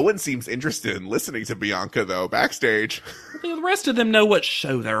 No one seems interested in listening to Bianca though backstage. The rest of them know what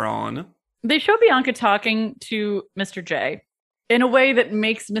show they're on. They show Bianca talking to Mr. J in a way that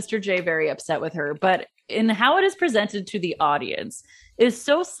makes Mr. J very upset with her, but in how it is presented to the audience is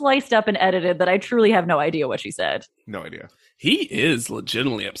so sliced up and edited that I truly have no idea what she said. No idea. He is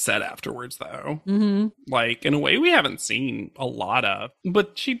legitimately upset afterwards, though. Mm-hmm. Like, in a way we haven't seen a lot of.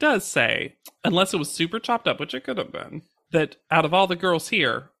 But she does say, unless it was super chopped up, which it could have been, that out of all the girls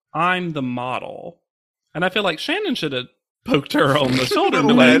here, I'm the model. And I feel like Shannon should have poked her on the shoulder and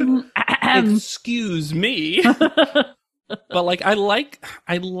be like, excuse me. But like I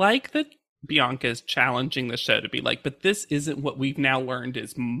like that Bianca is challenging the show to be like, but this isn't what we've now learned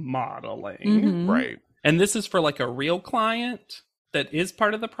is modeling. Mhm. Right. And this is for like a real client that is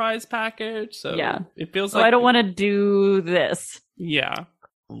part of the prize package. So Yeah. it feels So like I don't want to do this. Yeah.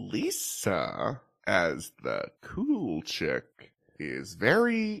 Lisa, as the cool chick, is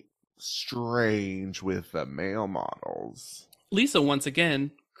very strange with the male models. Lisa once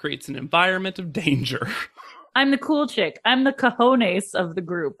again creates an environment of danger. I'm the cool chick. I'm the cojones of the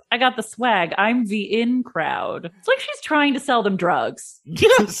group. I got the swag. I'm the in crowd. It's like she's trying to sell them drugs.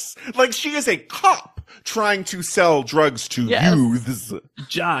 Yes! Like she is a cop trying to sell drugs to Yes. youths.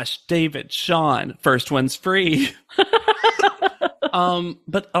 Josh, David, Sean, first one's free.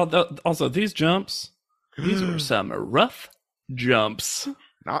 But also these jumps, these were some rough jumps.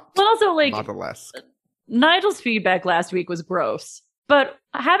 Not But also, like, modelesque. Nigel's feedback last week was gross. But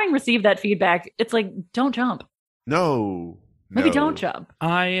having received that feedback, it's like, don't jump. No. Maybe no. don't jump.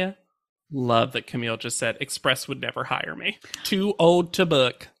 I love that Camille just said Express would never hire me. Too old to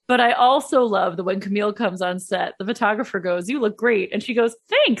book. But I also love that when Camille comes on set, the photographer goes, "You look great." And she goes,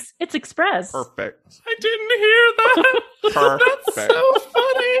 "Thanks, it's Express." Perfect. I didn't hear that. Perfect. That's so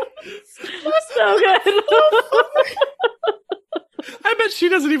funny. So good. I bet she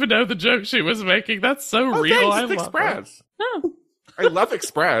doesn't even know the joke she was making. That's so Oh, real. thanks, I it's love Express. Oh. I love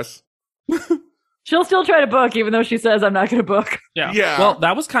Express. She'll still try to book, even though she says, "I'm not going to book." Yeah. Yeah. Well,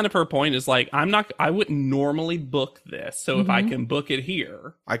 that was kind of her point is like, I wouldn't normally book this. So if I Mhm. can book it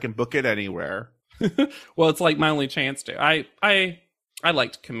here, I can book it anywhere. well, it's like my only chance to. I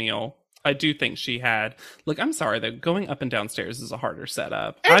liked Camille. I do think she had. Look, I'm sorry though. Going up and downstairs is a harder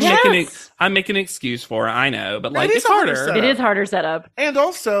setup. Yes. I'm making an excuse for her. I know, but like It is it's a harder harder. setup. It is harder setup. And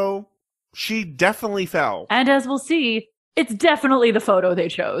also, she definitely fell. And as we'll see, it's definitely the photo they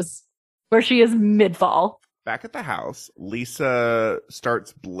chose, where she is mid-fall. Back at the house, Lisa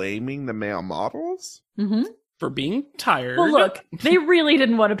starts blaming the male models. Mm-hmm. For being tired. Well, look, they really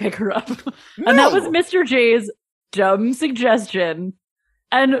didn't want to pick her up. And that was No. Mr. J's dumb suggestion.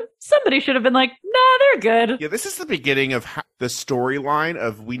 And somebody should have been like, "Nah, they're good." Yeah, this is the beginning of the storyline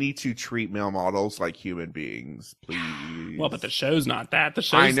of we need to treat male models like human beings, please. please. Well, but the show's not that. The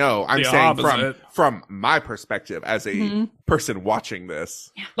show's I know. I'm the saying opposite. from my perspective as a person watching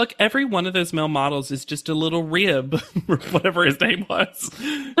this. Look, every one of those male models is just a little rib, or whatever his name was.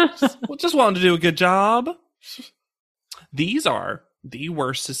 just wanting to do a good job. These are the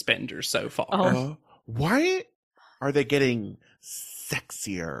worst suspenders so far. Oh. Why are they getting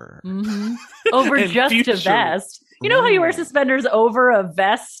sexier? Over And just future. a vest. You know how you wear suspenders over a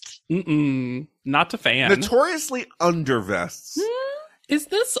vest? Not a fan. Notoriously undervests. Is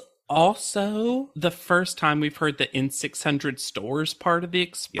this also the first time we've heard the N600 stores part of the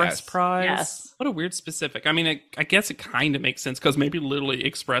Express Yes. prize? Yes. What a weird specific. I mean, I guess it kind of makes sense because maybe literally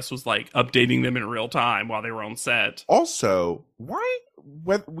Express was like updating them in real time while they were on set. Also, why,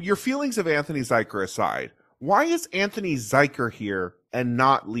 your feelings of Anthony Zeiker aside, why is Anthony Zeiker here and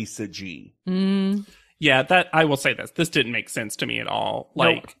not Lisa G? Yeah, that I will say this. This didn't make sense to me at all.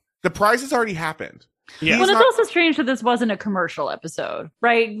 Like, The prize has already happened. yeah. Well, He's it's not- also strange that this wasn't a commercial episode,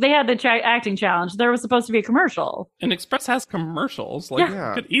 right? They had the acting challenge. There was supposed to be a commercial. And Express has commercials. Like, Yeah.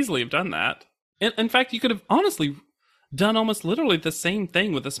 you could easily have done that. In fact, you could have honestly done almost literally the same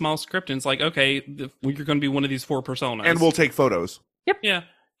thing with a small script. And it's like, okay, you're going to be one of these 4 personas. And we'll take photos. Yeah.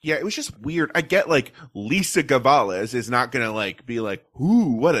 Yeah, it was just weird. I get like Lisa Gavales is not gonna like be like,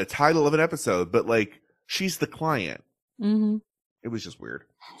 ooh, what a title of an episode, but like she's the client. Mm-hmm. It was just weird.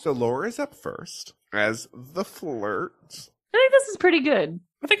 So Laura is up first as the flirt. I think this is pretty good.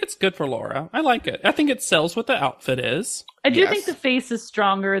 I think it's good for Laura. I like it. I think it sells what the outfit is. I do Yes. think the face is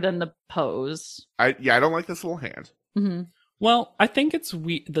stronger than the pose. I don't like this little hand. Mm-hmm. Well, I think it's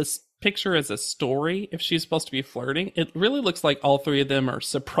this picture as a story. If she's supposed to be flirting, it really looks like all 3 of them are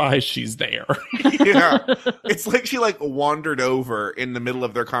surprised she's there. Yeah. It's like she like wandered over in the middle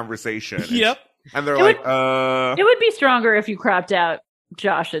of their conversation. Yep. And they're It like, It would be stronger if you cropped out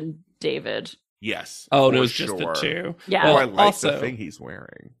Josh and David. yes. Oh, it for was just the sure. 2. Yeah. Oh, Well, I like also, the thing he's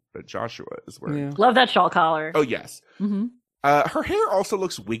wearing that Joshua is wearing. yeah. Love that shawl collar. Oh, yes. Mm-hmm. Her hair also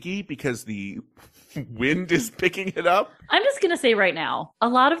looks wiggy because the wind is picking it up. I'm just going to say right now, a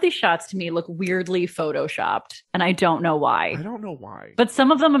lot of these shots to me look weirdly photoshopped, and I don't know why. I don't know why. But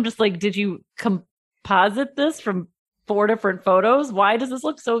some of them I'm just like, did you composite this from 4 different photos? Why does this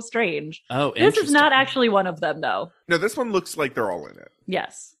look so strange? Oh, This is not interesting. actually one of them, though. No, this one looks like they're all in it.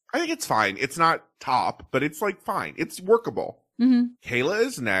 Yes. I think it's fine. It's not top, but it's like fine. It's workable. Mm-hmm. Kayla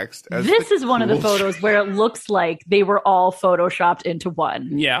is next. As This the is one of the cool- photos where it looks like they were all photoshopped into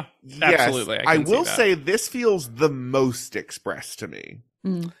one. Yeah, Yes, absolutely. I can see will that. say this feels the most Express to me.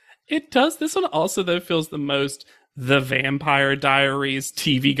 It does. This one also, though, feels the most The Vampire Diaries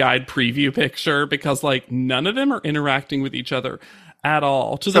TV guide preview picture because, like, none of them are interacting with each other at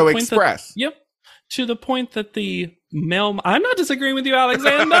all. To the So point Express. That, yep. To the point that the male... I'm not disagreeing with you,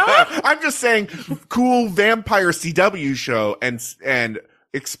 Alexander. I'm just saying, cool vampire CW show and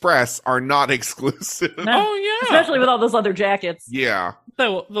Express are not exclusive. Oh, yeah. Especially with all those leather jackets. Yeah.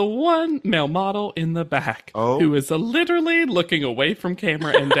 The one male model in the back Oh. who is literally looking away from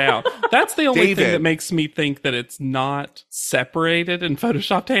camera and down. That's the only thing David. that makes me think that it's not separated in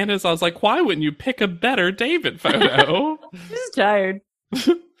Photoshopped Hannah's. I was like, why wouldn't you pick a better David photo? He's just tired.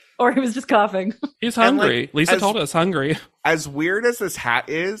 Or he was just coughing. He's And, like, hungry. Lisa as- told us hungry. As weird as this hat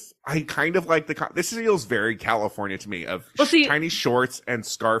is, I kind of like this feels very California to me of Well, see- tiny shorts and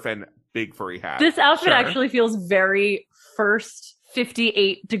scarf and big furry hat. This outfit Sure. actually feels very first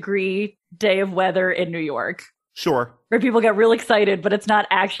 58-degree day of weather in New York, Sure. where people get real excited, but it's not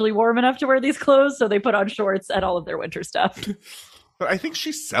actually warm enough to wear these clothes, so they put on shorts and all of their winter stuff. But I think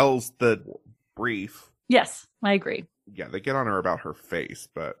she sells the brief. Yes, I agree. Yeah, they get on her about her face,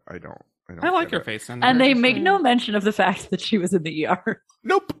 but I don't I like get her it. face. In And there. they make no mention of the fact that she was in the ER.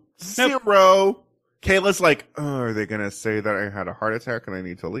 Nope. Zero. Kayla's like, oh, are they going to say that I had a heart attack and I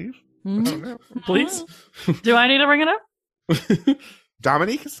need to leave? Mhm. I don't know. Please. Do I need to bring it up?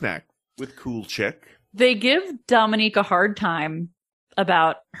 Dominique is next with Cool Chick. They give Dominique a hard time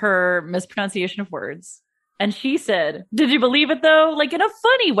about her mispronunciation of words. And she said, did you believe it though? Like in a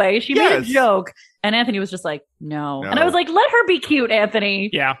funny way. She made a Yes. joke. And Anthony was just like, no. And I No. was like, let her be cute, Anthony.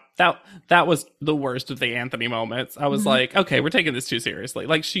 Yeah, that was the worst of the Anthony moments. I was Mhm. like, okay, we're taking this too seriously.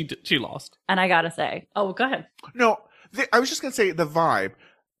 Like she lost. And I gotta say, oh, go ahead. No, I was just going to say the vibe.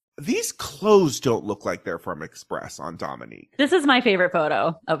 These clothes don't look like they're from Express on Dominique. This is my favorite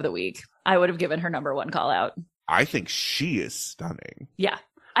photo of the week. I would have given her number 1 call out. I think she is stunning. Yeah.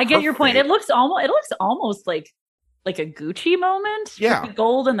 I get your point. Perfect. It looks almost like a Gucci moment. Yeah. With the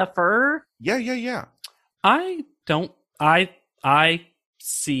gold and the fur. Yeah. I don't. I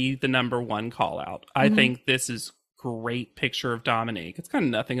see the number 1 call out. I Mhm. think this is great picture of Dominique. It's kind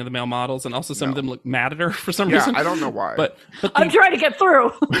of nothing of the male models, and also some of No. them look mad at her for some Yeah, reason. I don't know why. But I'm trying to get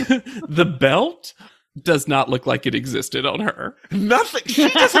through. the belt does not look like it existed on her. Nothing. She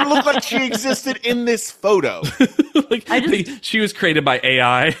doesn't look like she existed in this photo. Like I just- she was created by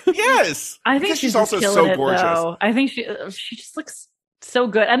AI. Yes. I think Because she's also just so killing it, gorgeous. though. I think she just looks so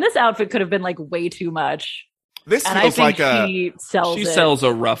good. And this outfit could have been like way too much. This And I feels think like she sells She it. sells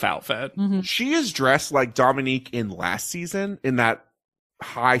a rough outfit. Mhm. she is dressed like Dominique in last season in that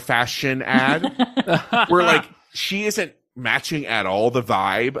high fashion ad where like she isn't matching at all the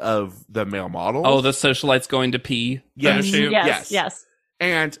vibe of the male models. Oh, the socialite's going to pee. Yes. photo shoot? Yes.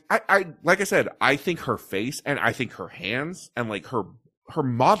 And I like I said, I think her face and I think her hands and like her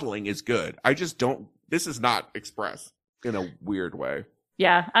modeling is good. I just don't. This is not Express in a weird way.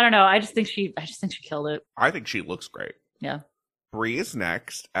 Yeah. I don't know. I just think she killed it. I think she looks great. Yeah. Brie is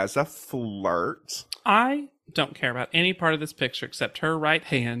next as a flirt. I don't care about any part of this picture except her right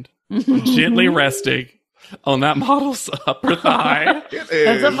hand gently resting on that model's upper thigh. It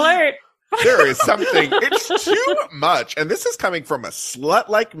It's a is. flirt. There is something. It's too much, and this is coming from a slut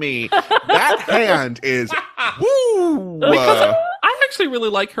like me. That hand is woo. Because I actually really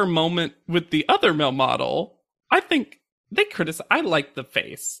like her moment with the other male model. I think they criticize. I like the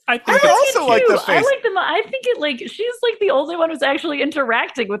face. I think I it's also like the I face. like them. I think it like she's like the only one who's actually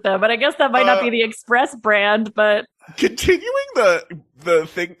interacting with them. And I guess that might not be the Express brand, but Continuing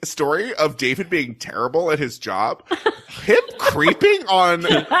the story of David being terrible at his job, him creeping on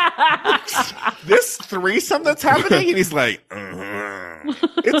this threesome that's happening, and he's like,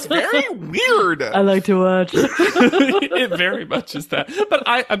 it's very weird. I like to watch. it very much is that. But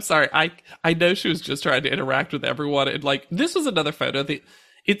I'm sorry. I know she was just trying to interact with everyone. And like, this was another photo.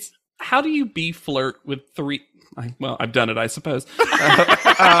 It's how do you be flirt with three? Well, I've done it, I suppose.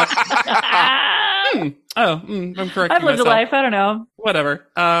 I'm correcting I've lived myself. a life. I don't know. Whatever.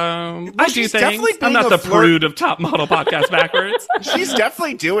 I do she's things. definitely I'm being not a the flirt. prude of Top Model Podcast backwards. She's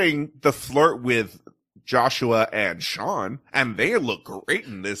definitely doing the flirt with Joshua and Sean, and they look great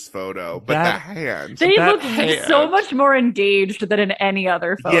in this photo. But That- the hand. They That look hand. so much more engaged than in any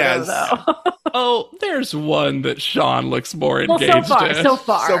other photo, Yes. though. Oh, there's one that Sean looks more Well, engaged so far, in. so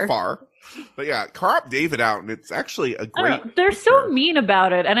far. So far. But yeah, crop David out, and it's actually a I great. don't know. They're so picture. mean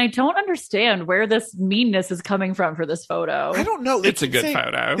about it, and I don't understand where this meanness is coming from for this photo. I don't know. They It's a keep good saying-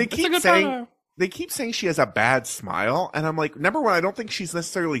 photo. They It's a keep good saying photo. they keep saying she has a bad smile, and I'm like, number one, I don't think she's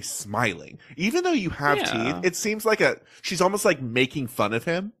necessarily smiling. Even though you have Yeah. teeth, it seems like she's almost like making fun of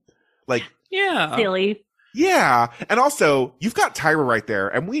him. Like, Yeah. Silly. yeah, and also you've got Tyra right there,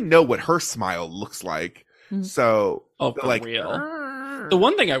 and we know what her smile looks like. Mhm. So, Oh, for like, real. The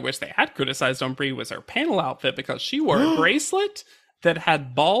one thing I wish they had criticized on Brie was her panel outfit because she wore a bracelet that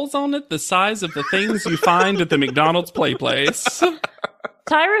had balls on it the size of the things you find at the McDonald's play place.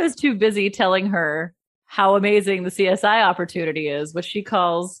 Tyra is too busy telling her how amazing the CSI opportunity is, which she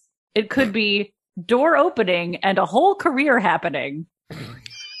calls it could be door opening and a whole career happening.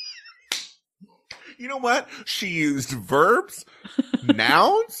 you know what? She used verbs,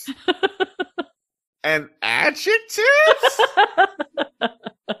 nouns, and adjectives.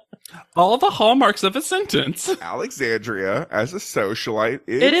 All the hallmarks of a sentence. Alexandria as a socialite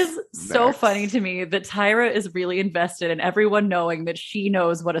is. It is so next. funny to me that Tyra is really invested in everyone knowing that she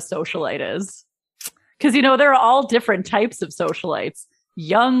knows what a socialite is. Because, you know, there are all different types of socialites.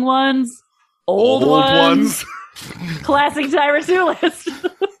 Young ones, old ones. Classic Tyra 2 list.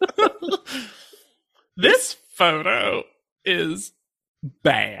 This photo is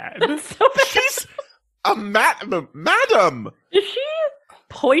bad. So bad. She's a madam. Is she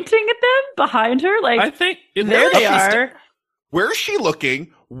pointing at them behind her? Like, I think there they are. Where is she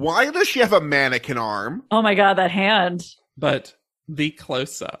looking? Why does she have a mannequin arm? Oh my God, that hand. But the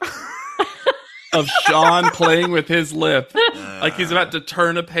close up of Sean playing with his lip, like he's about to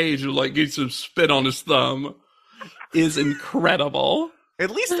turn a page and like get some spit on his thumb, is incredible.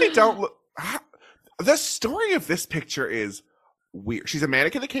 At least they don't look. The story of this picture is weird. She's a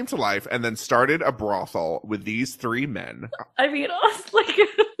mannequin that came to life and then started a brothel with these three men. I mean, like,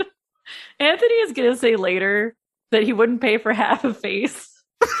 Anthony is going to say later that he wouldn't pay for half a face.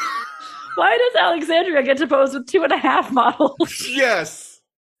 Why does Alexandria get to pose with 2.5 models? Yes,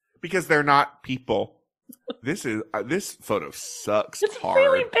 because they're not people. This photo sucks It's hard.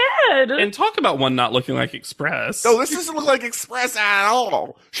 really bad. And talk about one not looking like Express. No, this doesn't look like Express at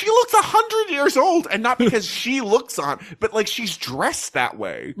all. She looks 100 years old, and not because she looks on, but like she's dressed that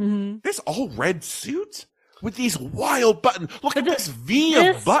way. Mhm. This all red suit with these wild buttons. Look at But this V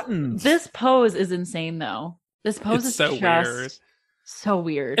this- of buttons. This pose is insane, though. This pose It's is so just weird. so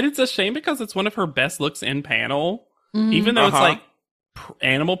weird. And it's a shame because it's one of her best looks in panel. Even though it's Uh-huh. like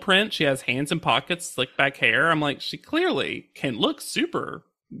animal print, she has hands in pockets, slick back hair. I'm like, she clearly can look super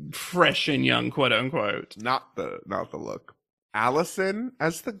fresh and young, quote unquote. Not the look. Allison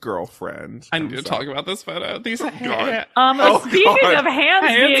as the girlfriend. I need to comes talk up. about this photo. These God. hands. Oh, Speaking God. of hands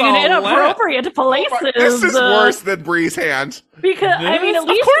Hands being all in inappropriate places, This is worse than Bree's hand. because I mean, at Of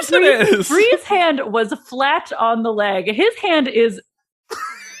least course it is. Bree's hand was flat on the leg. His hand is.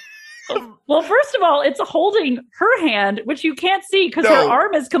 Well, first of all, it's holding her hand, which you can't see because her No.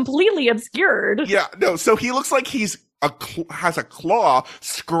 arm is completely obscured. Yeah, no. So he looks like he's has a claw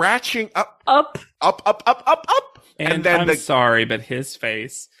scratching up. Up. And then I'm sorry, but his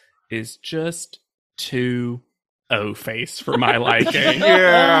face is just too O-face for my liking.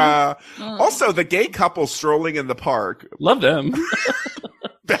 Yeah. Also, the gay couple strolling in the park. Love them.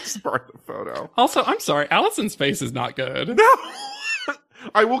 Best part of the photo. Also, I'm sorry, Allison's face is not good. No.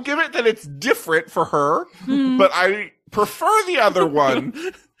 I will give it that it's different for her, but I prefer the other one.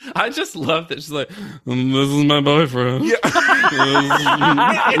 I just love that she's like, this is my boyfriend. Yeah. Look It's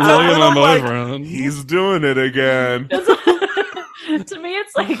a at my little like, boyfriend. he's doing it again. To me,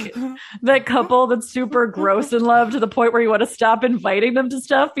 it's like that couple that's super gross in love to the point where you want to stop inviting them to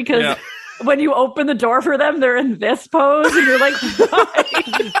stuff because Yeah. when you open the door for them, they're in this pose, and you're like,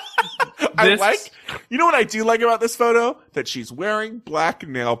 why? You know what I do like about this photo? That she's wearing black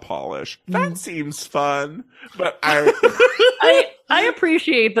nail polish. That seems fun, but I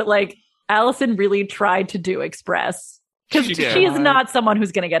appreciate that, like, Allison really tried to do Express because She she did. is not someone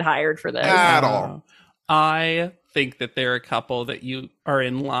who's going to get hired for this. at all. I think that they're a couple that you are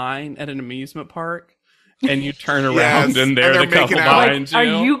in line at an amusement park and you turn around Yes, and they're and the they're couple making out. behind Are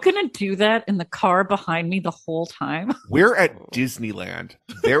you. you going to do that in the car behind me the whole time? We're at Disneyland.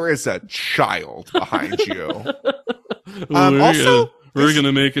 There is a child behind you. Also, we're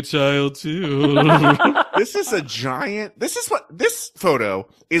gonna make a child too. this is a giant. This photo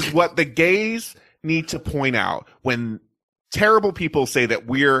is what the gays need to point out when terrible people say that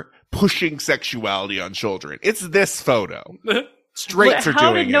we're pushing sexuality on children. It's this photo. Straights are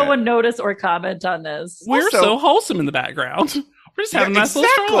How doing did no it. one notice or comment on this? We're Also- so wholesome in the background. We're just having a nice little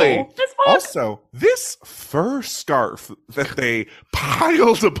stroll. This book? Also, this fur scarf that they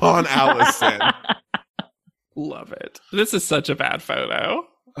piled upon Allison. Love it. This is such a bad photo.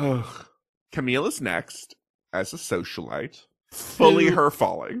 Ugh. Camille's next as a socialite. Fully Who- her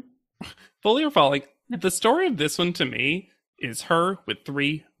falling. Fully or falling. The story of this one to me is her with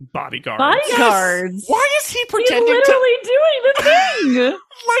 3 bodyguards. Bodyguards. Why is he He's pretending literally to doing the thing.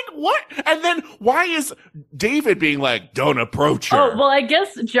 like what? And then why is David being like, "Don't approach her"? Oh, well, I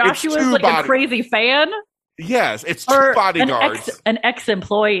guess Joshua's two like body- a crazy fan Yes, it's 2 or bodyguards. an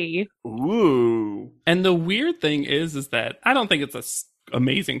ex-employee. Ooh. And the weird thing is that I don't think it's a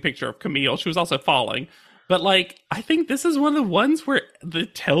amazing picture of Camille. She was also falling. But like, I think this is one of the ones where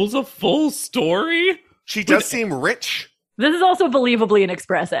it tells a full story. She does seem rich, This is also believably an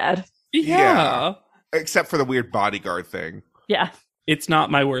Express ad. Yeah. except for the weird bodyguard thing. Yeah. It's not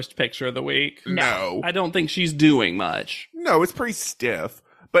my worst picture of the week. No. I don't think she's doing much. No, it's pretty stiff.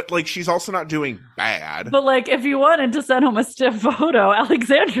 But like she's also not doing bad. But like, if you wanted to send home a stiff photo,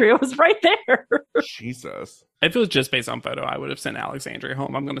 Alexandria was right there. Jesus. If it was just based on photo, I would have sent Alexandria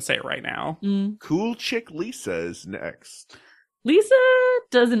home. I'm going to say it right now. Cool chick Lisa is next. Lisa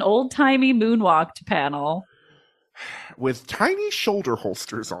does an old-timey moonwalk to panel, With tiny shoulder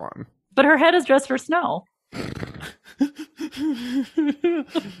holsters on. but her head is dressed for snow.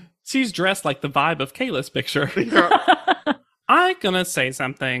 She's dressed like the vibe of Kayla's picture. I'm going to say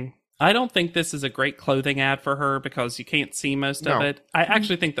something. I don't think this is a great clothing ad for her because you can't see most of No. it. I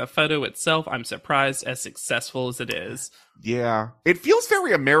actually think the photo itself, I'm surprised as successful as it is. Yeah. It feels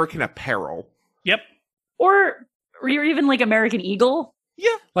very American Apparel. Yep. Or you're even like American Eagle.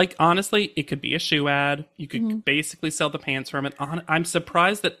 Yeah. Like, honestly, it could be a shoe ad. You could basically sell the pants from it. I'm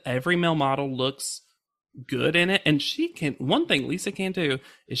surprised that every male model looks good in it. And she can, one thing Lisa can do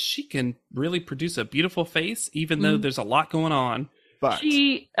is she can really produce a beautiful face, even though there's a lot going on. But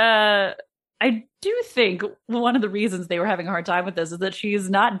She, I do think one of the reasons they were having a hard time with this is that she's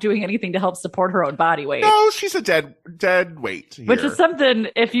not doing anything to help support her own body weight. no, she's a dead weight. Here. Which is something,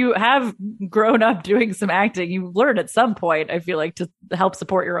 if you have grown up doing some acting, you learn at some point, I feel like, to help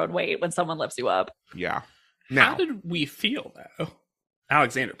support your own weight when someone lifts you up. Yeah. How Now, did we feel, though?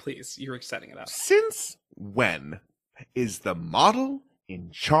 Alexander, please. You were setting it up. since when is the model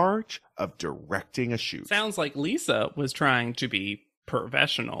in charge of directing a shoot? Sounds like Lisa was trying to be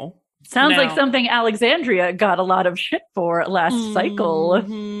professional. Sounds Now- like something Alexandria got a lot of shit for last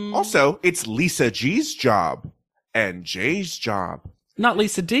cycle. Also, it's Lisa G's job and Jay's job. Not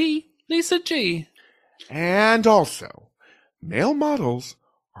Lisa D. Lisa G. And also, male models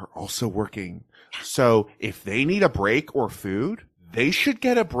are also working. So if they need a break or food, they should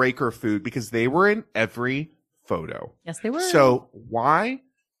get a break or food because they were in every photo. Yes, they were. So why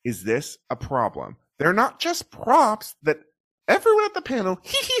is this a problem? They're not just props that everyone at the panel,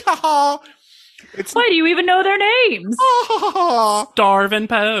 hee hee ha ha. It's Why do you even know their names? Starve and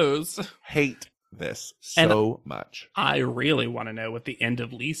pose. hate this so much. I really want to know what the end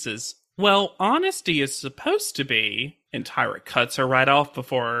of Lisa's, well, honesty is supposed to be, and Tyra cuts her right off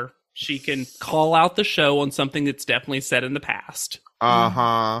before she can call out the show on something that's definitely said in the past.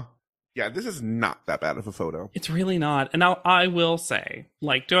 Uh-huh. Yeah, this is not that bad of a photo. It's really not. And I will say,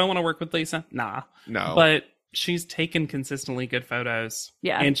 like, do I want to work with Lisa? Nah. No. But she's taken consistently good photos.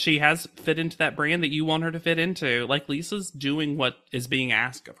 Yeah. And she has fit into that brand that you want her to fit into. Like, Lisa's doing what is being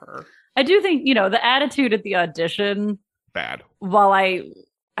asked of her. I do think, the attitude at the audition, Bad. while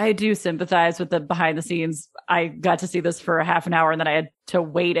I do sympathize with the behind the scenes, I got to see this for a half an hour and then I had to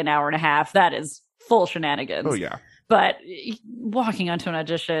wait an hour and a half. That is full shenanigans. Oh, yeah. But walking onto an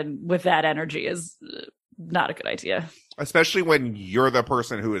audition with that energy is not a good idea. Especially when you're the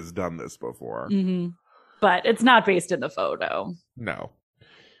person who has done this before. Mm-hmm. But it's not based in the photo. No.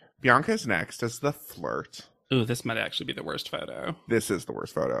 Bianca's next as the flirt. Ooh, this might actually be the worst photo. This is the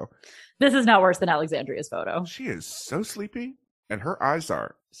worst photo. This is not worse than Alexandria's photo. She is so sleepy, and her eyes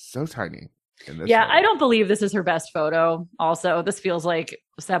are so tiny in this Yeah, photo. I don't believe this is her best photo. Also, this feels like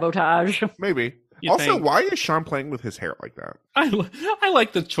sabotage. Maybe. You Also, think? why is Sean playing with his hair like that? I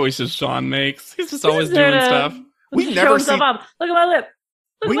like the choices Sean makes. He's just He's always just there doing to stuff. We show never himself see- up. Look at my lip.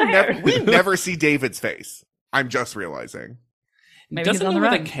 Look at my hair. We never see David's face. I'm just realizing. Maybe Doesn't he's on know the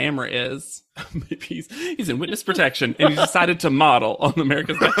where run. the camera is. Maybe he's in witness protection and he decided to model on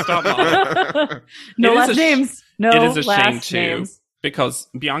America's Next Top Model. No It is last a sh- names. No it is a shame last too, names. because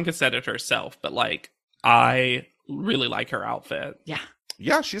Bianca said it herself, but like I really like her outfit.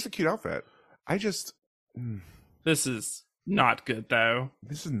 Yeah, she has a cute outfit. This is not good though.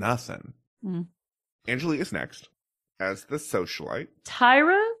 This is nothing. Mm. Angelique is next as the socialite.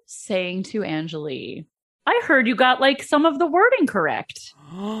 Tyra saying to Angelique, I heard you got like some of the wording correct.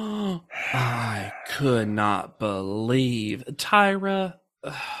 I could not believe Tyra.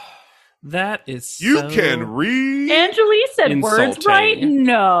 That is You so... can read. Angelique said words Insulting. right?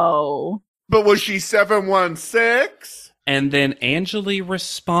 No. But was she 716? And then Angelique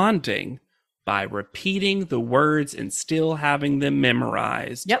responding by repeating the words and still having them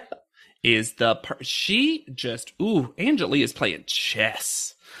memorized. Yep. Is she just, Angelique is playing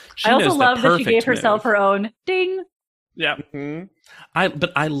chess. She I also knows the love that she perfect gave herself move. her own ding. Yeah. Mm-hmm.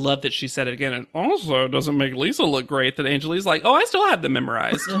 But I love that she said it again. And also, it doesn't make Lisa look great that Angelie's like, I still have them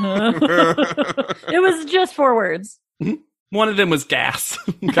memorized. It was just 4 words. One of them was gas,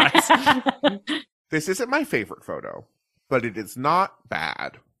 guys. This isn't my favorite photo, but it is not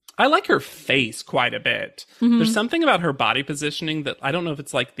bad. I like her face quite a bit. Mhm. There's something about her body positioning that I don't know if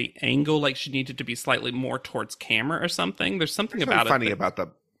it's like the angle, like she needed to be slightly more towards camera or something. There's something There's about something funny it. about the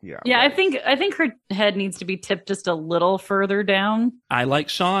yeah. Yeah, right. I think her head needs to be tipped just a little further down. I like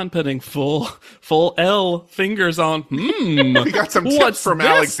Sean putting full L fingers on. We got some tips What's from this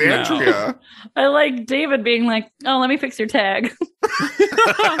Alexandria. I like David being like, "Oh, let me fix your tag."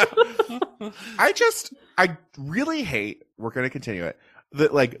 I really hate, we're going to continue it,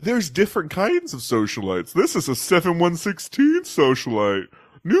 that like there's different kinds of socialites. This is a 7116 socialite.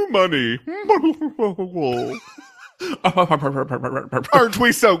 New money. Aren't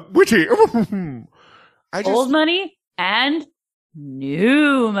we so witty? Old money and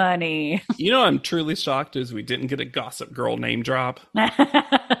new money. You know, I'm truly shocked is we didn't get a Gossip Girl name drop.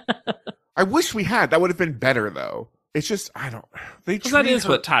 I wish we had. That would have been better though. It's just, they Because that treat is her-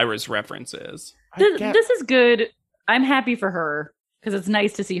 what Tyra's reference is. This is good. I'm happy for her because it's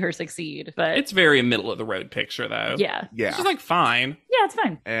nice to see her succeed. But It's very a middle of the road picture, though. yeah, Yeah. She's like, fine. yeah, it's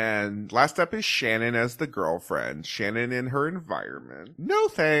fine. And last up is Shannon as the girlfriend. Shannon in her environment. No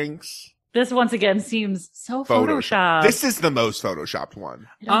thanks. This once again seems so Photoshop. This is the most photoshopped one.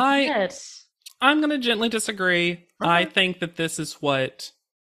 I'm going to gently disagree. I think that this is what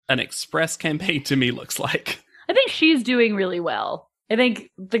an express campaign to me looks like. I think she's doing really well. I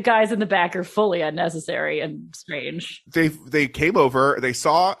think the guys in the back are fully unnecessary and strange. They came over, they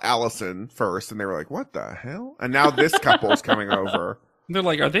saw Allison first, and they were like, what the hell? And now this couple's coming over. They're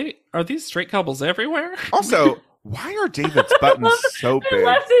like, are these straight couples everywhere? Also, why are David's buttons so I big?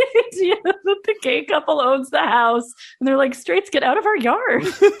 love the idea that the gay couple owns the house, and they're like, "Straights, get out of our yard."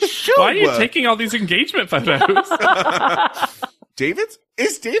 Why are you taking all these engagement photos?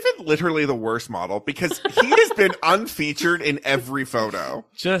 Is David literally the worst model? Because he has been unfeatured in every photo.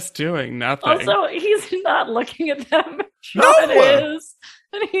 Just doing nothing. Also, he's not looking at them. No! Sean is.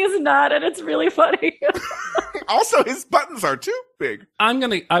 And he's not, and it's really funny. Also, his buttons are too big. I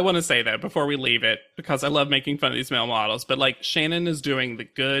want to say though, before we leave it, because I love making fun of these male models, but like Shannon is doing the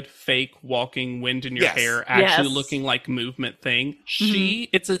good fake walking wind in your Yes. hair, actually Yes. looking like movement thing.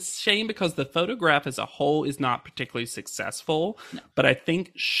 It's a shame because the photograph as a whole is not particularly successful, but I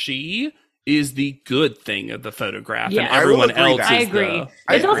think she is the good thing of the photograph, Yeah. and I will everyone agree else that. I is agree. the...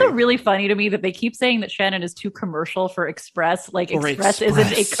 I It's also agree. really funny to me that they keep saying that Shannon is too commercial for Express. Like, Or Express isn't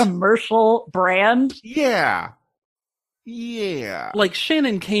a Express. commercial brand. Yeah. Like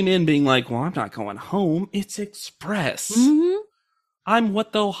Shannon came in being like, well, I'm not going home. It's Express. Mhm. I'm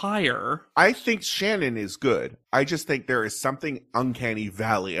what they'll hire. I think Shannon is good. I just think there is something uncanny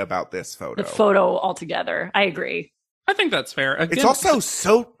valley about this photo. The photo altogether. I agree. I think that's fair. Again, It's also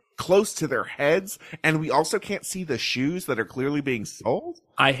so close to their heads, and we also can't see the shoes that are clearly being sold.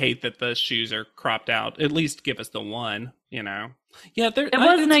 I hate that the shoes are cropped out. At least give us the one, you know. Yeah, It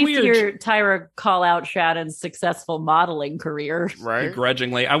was it's nice weird. to hear Tyra call out Shannon's successful modeling career. Right?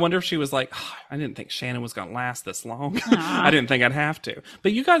 Begrudgingly. I wonder if she was like, "Oh, I didn't think Shannon was going to last this long. Aw. I didn't think I'd have to.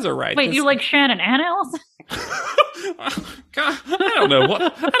 But you guys are right. Wait, This- you like Shannon and Allison? God, I don't know what.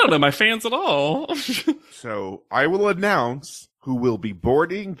 I don't know my fans at all. So I will announce who will be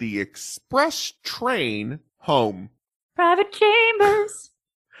boarding the express train home. Private Chambers.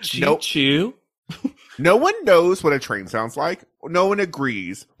 Nope. Choo. No one knows what a train sounds like. No one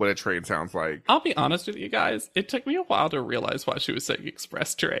agrees what a train sounds like. I'll be honest with you guys. It took me a while to realize why she was saying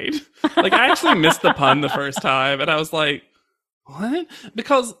express train. Like, I actually missed the pun the first time, and I was like, what?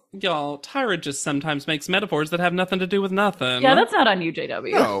 Because, y'all, Tyra just sometimes makes metaphors that have nothing to do with nothing. Yeah, that's not on you,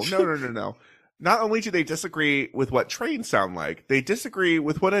 JW. No. Not only do they disagree with what trains sound like, they disagree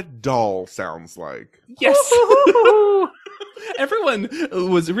with what a doll sounds like. Yes. Ooh. Everyone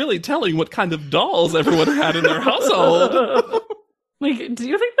was really telling what kind of dolls everyone had in their household. Like, do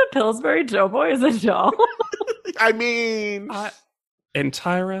you think the Pillsbury Doughboy is a doll? I mean, And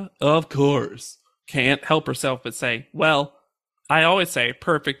Tyra, of course, can't help herself but say, well, I always say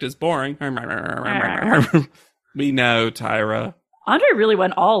perfect is boring. We know, Tyra. Andre really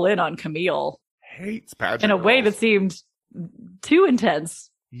went all in on Camille hates pageant in a way that girls. seemed too intense.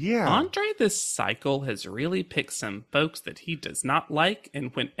 Yeah. Andre this cycle has really picked some folks that he does not like,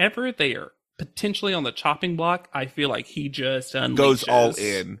 and whenever they are potentially on the chopping block, I feel like he just unleashes. Goes all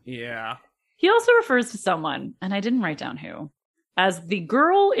in. Yeah. He also refers to someone, and I didn't write down who, as the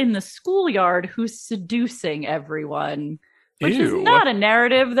girl in the schoolyard who's seducing everyone, which is Ew. not a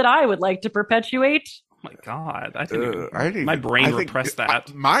narrative that I would like to perpetuate. Oh my God. I didn't even, I didn't my even- brain I think- repressed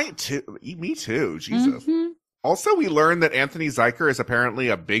that. Mine too. Me too. Jesus. Mhm. Also, we learned that Anthony Zeiker is apparently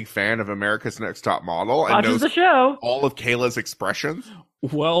a big fan of America's Next Top Model and Watches knows the show. all of Kayla's expressions.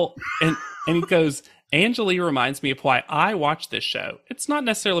 Well, and he goes, Angelique reminds me of why I watch this show. It's not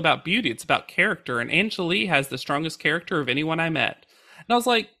necessarily about beauty, it's about character, and Angelique has the strongest character of anyone I met. And I was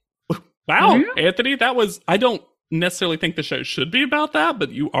like, wow, Yeah. Anthony, that was, I don't necessarily think the show should be about that,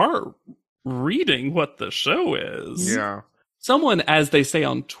 but you are reading what the show is. Yeah. Someone, as they say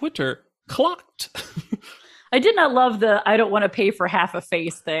on Twitter, clocked. I did not love the I don't want to pay for half a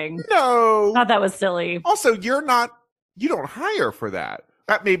face thing. No. Thought that was silly. Also, you don't hire for that.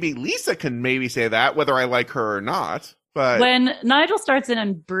 That maybe Lisa can maybe say that, whether I like her or not. But When Nigel starts in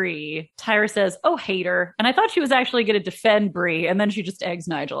on Bree, Tyra says, "Oh, hater." And I thought she was actually going to defend Bree, and then she just eggs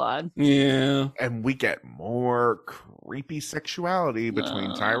Nigel on. Yeah. and we get more creepy sexuality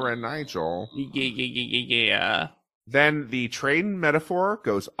between Tyra and Nigel. Yeah. Then the train metaphor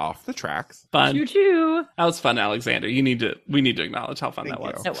goes off the tracks. Fun. Choo choo. That was fun, Alexander. We need to acknowledge how fun Thank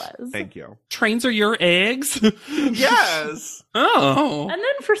that was. you. It was. Thank you. Trains are your eggs? Yes. Oh. And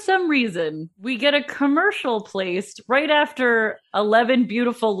then for some reason, we get a commercial placed right after 11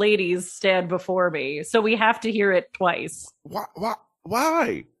 beautiful ladies stand before me. So we have to hear it twice.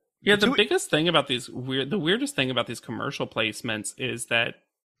 Why? Yeah, the Do it- biggest thing about the weirdest thing about these commercial placements is that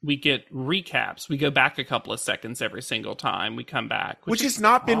we get recaps. We go back a couple of seconds every single time we come back. Which has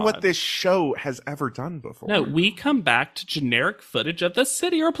not been what odd. this show has ever done before. No, we come back to generic footage of the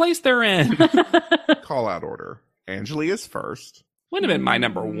city or place they're in. Call out order. Angeli is first. Would have been my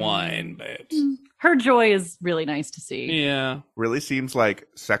number one, but Her joy is really nice to see. yeah. Really seems like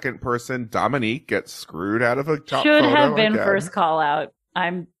second person Dominique gets screwed out of a top Should photo have been again. first call out.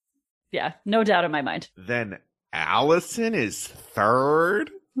 No doubt in my mind. Then Allison is third.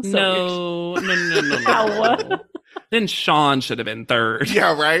 So No. Ow. Then Sean should have been third.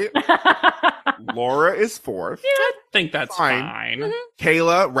 Yeah, right? Laura is fourth. I think that's Fine. fine.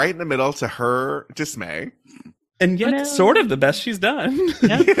 Kayla right in the middle to her dismay. And yet, No. sort of the best she's done.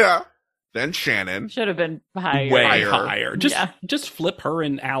 Yeah. Then Shannon. Should have been higher. Way Higher. higher. Just flip her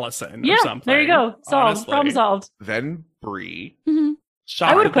and Allison or something. there you go. Solved. honestly. Problem solved. Then Bree.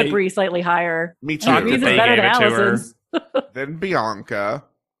 I would have put They- Bree slightly higher. Me too. Shocked Bree's that is they better than gave it to her. Allison's. Then Bianca.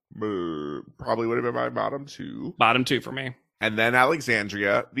 Probably would have been my bottom two. Bottom two for me. And then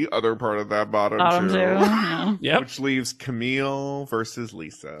Alexandria, the other part of that bottom, Bottom two. two. Yeah. Yep. Which leaves Camille versus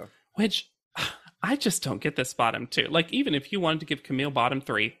Lisa. Which I just don't get this bottom two. Like, even if you wanted to give Camille bottom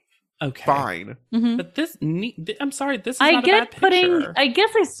three, okay. Fine. But this, I'm sorry, this is I not a get bad putting. picture. I guess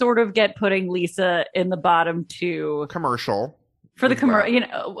I sort of get putting Lisa in the bottom two Commercial. for the Wow. commercial. You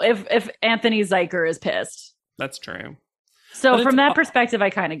know, if Anthony Zeiker is pissed. That's true. So But from it's- that perspective, I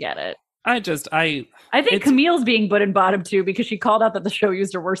kind of get it. I I think It's- Camille's being put in bottom two because she called out that the show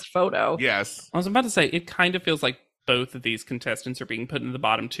used her worst photo. Yes. was about to say, it kind of feels like both of these contestants are being put in the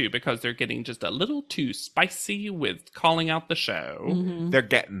bottom two because they're getting just a little too spicy with calling out the show. Mhm. They're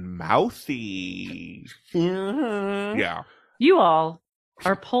getting mouthy. Yeah. You all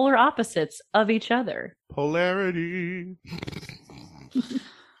are polar opposites of each other. Polarity.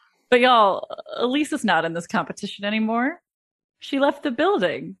 But y'all, Lisa's not in this competition anymore. She left the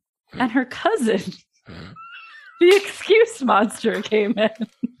building, and her cousin, the excuse monster, came in.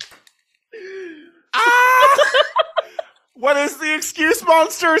 What is the excuse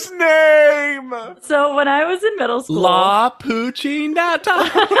monster's name? So when I was in middle school, La Puccinata.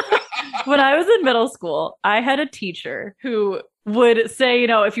 when I was in middle school, I had a teacher who would say, you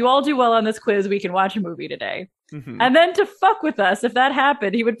know, if you all do well on this quiz, we can watch a movie today. Mhm. And then to fuck with us, if that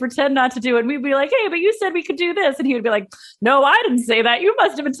happened, he would pretend not to do it. And we'd be like, hey, but you said we could do this. And he would be like, no, I didn't say that. You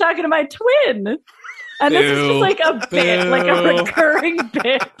must have been talking to my twin. And this is Boo. just like a bit, like a Boo. recurring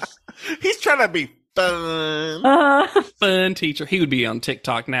bit. He's trying to be fun. Fun teacher. He would be on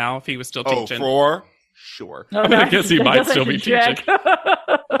TikTok now if he was still Oh, teaching. for sure. No, I mean, I guess he might guess I still be should check.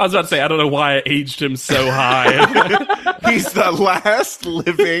 I was about to say, I don't know why I aged him so high. He's the last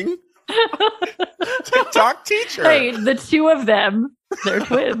living TikTok teacher. Hey, the two of them, they're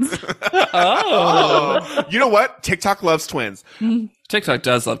twins. Oh. You know what? TikTok loves twins. TikTok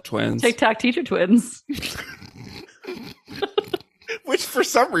does love twins. TikTok teacher twins. Which, for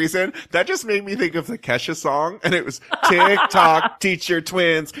some reason, that just made me think of the Kesha song. And it was TikTok teacher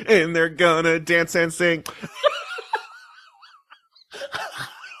twins, and they're gonna dance and sing.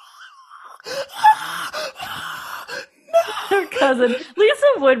 Her cousin. Lisa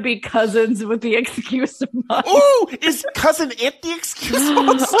would be cousins with the excuse monster. Ooh, is Cousin It the excuse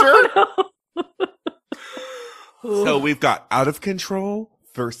monster? So we've got out of control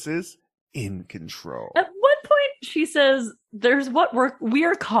versus in control. At one point, she says, there's what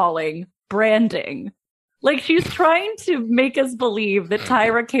we're calling branding. Like, she's trying to make us believe that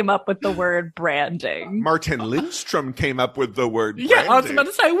Tyra came up with the word branding. Martin Lindstrom came up with the word Yeah, I was branding. about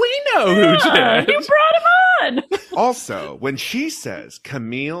to say, we know who Yeah, did. you brought him on. Also, when she says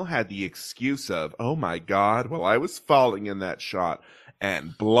Camille had the excuse of, oh my God, well, I was falling in that shot,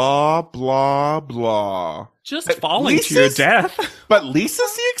 and blah, blah, blah. Just falling to your Lisa's- death. But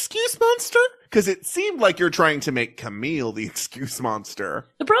Lisa's the excuse monster? Because it seemed like you're trying to make Camille the excuse monster.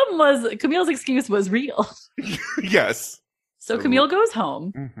 The problem was Camille's excuse was real. Yes. So Camille goes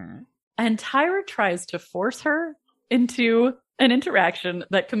home, Mm-hmm. and Tyra tries to force her into an interaction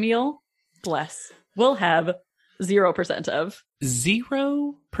that Camille, bless, will have 0% of.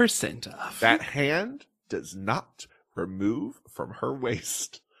 0% of. That hand does not remove from her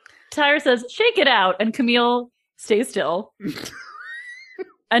waist. Tyra says, shake it out, and Camille stays still.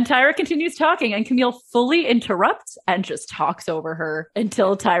 And Tyra continues talking, and Camille fully interrupts and just talks over her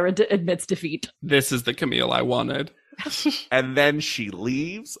until Tyra admits defeat. This is the Camille I wanted. And then she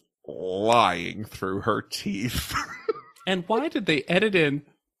leaves lying through her teeth. And why did they edit in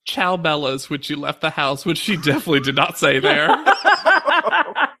Ciao Bellas when she left the house, which she definitely did not say there?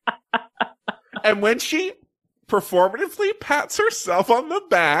 And when she performatively pats herself on the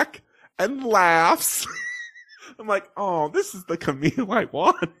back and laughs, I'm like, oh, this is the Camille I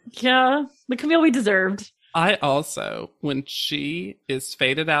want. Yeah, the Camille we deserved. I also, when she is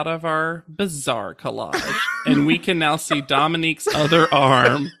faded out of our bizarre collage, and we can now see Dominique's other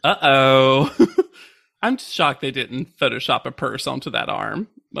arm. Uh-oh. I'm just shocked they didn't Photoshop a purse onto that arm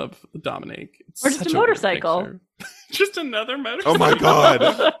of Dominique. It's Or just such a weird motorcycle. picture. Just another motorcycle. Oh my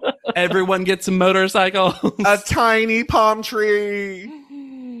God. Everyone gets a motorcycle. A tiny palm tree.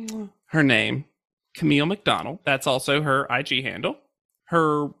 Her name, Camille McDonald. That's also her IG handle.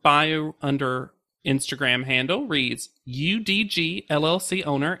 Her bio under Instagram handle reads UDG LLC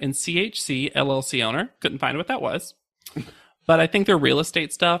owner and CHC LLC owner. Couldn't find what that was. But I think they're real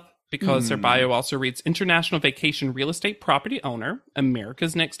estate stuff because their bio also reads International Vacation Real Estate Property Owner,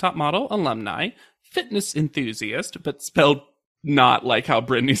 America's Next Top Model alumni, fitness enthusiast, but spelled not like how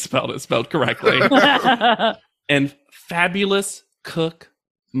Brittany spelled it, spelled correctly, and fabulous cook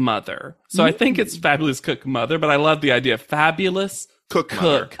mother. So I think it's fabulous cook mother, but I love the idea of fabulous Cook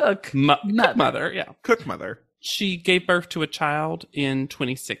mother. cook mother. Yeah. Cook mother. She gave birth to a child in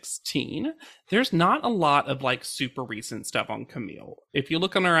 2016. There's not a lot of like super recent stuff on Camille. If you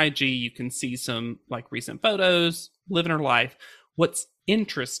look on her IG, you can see some like recent photos, living her life. What's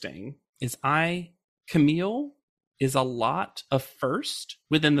interesting is Camille is a lot of first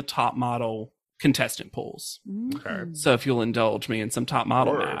within the top model contestant pools. Okay. So if you'll indulge me in some top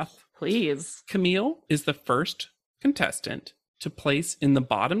model Of course. math, Please. Camille is the first contestant to place in the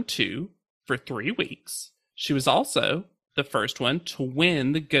bottom 2 for 3 weeks. She was also the first one to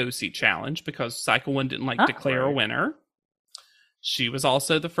win the Go-See Challenge because Cycle 1 didn't declare a winner. She was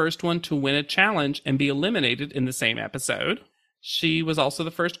also the first one to win a challenge and be eliminated in the same episode. She was also the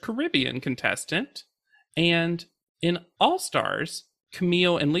first Caribbean contestant. And in All-Stars,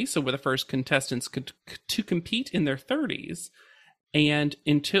 Camille and Lisa were the first contestants to compete in their 30s. And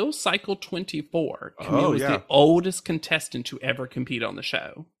until Cycle 24, Camille was the oldest contestant to ever compete on the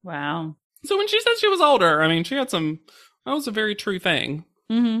show. Wow. So when she said she was older, I mean, she had that was a very true thing.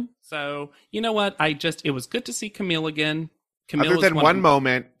 Mm-hmm. So, you know what? It was good to see Camille again. Camille Other than one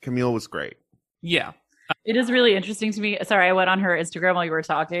moment, Camille was great. Yeah. It is really interesting to me. Sorry, I went on her Instagram while you were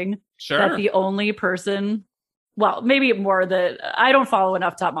talking. Sure. That the only person, well, maybe more that I don't follow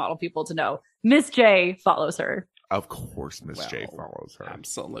enough top model people to know. Miss J follows her. Of course, Miss J follows her.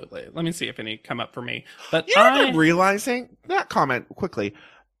 Absolutely. Let me see if any come up for me. But You know what I'm realizing? That comment quickly.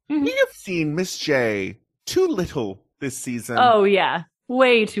 Mhm. We have seen Miss J too little this season. Oh, yeah.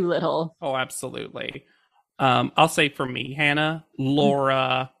 Way too little. Oh, absolutely. I'll say for me, Hannah,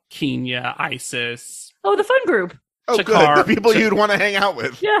 Laura, Kenya, Isis, Oh, the fun group. Oh, Takar- good. The people you'd want to hang out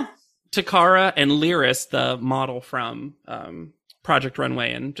with. Yeah. Takara, and Lyris, the model from Project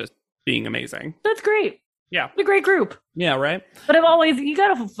Runway, and just being amazing. That's great. Yeah. What a great group. Yeah, right? But you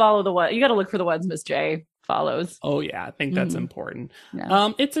got to follow you got to look for the ones Miss J follows. Oh, yeah. I think that's Mhm. important.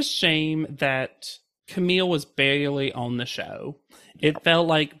 Yeah. It's a shame that Camille was barely on the show. It felt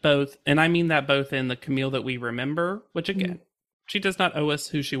like both, and I mean that both in the Camille that we remember, which again, she does not owe us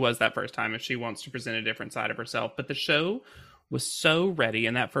who she was that first time if she wants to present a different side of herself. But the show was so ready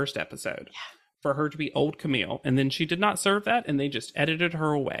in that first episode for her to be old Camille. And then she did not serve that, and they just edited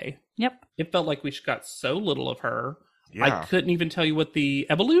her away. Yep. It felt like we got so little of her. Yeah. I couldn't even tell you what the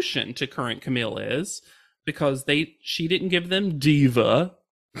evolution to current Camille is because she didn't give them diva.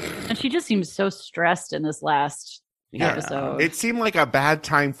 And she just seems so stressed in this last Yeah. episode. It seemed like a bad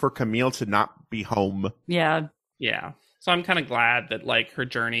time for Camille to not be home. Yeah. Yeah. So I'm kind of glad that like her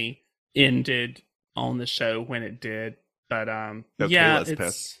journey ended on the show when it did. But No, yeah, Kayla's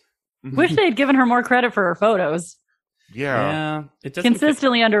pissed. Wish they'd given her more credit for her photos. Yeah. it doesn't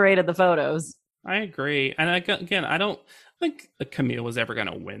Consistently underrated the photos. I agree. And again, I don't think Camille was ever going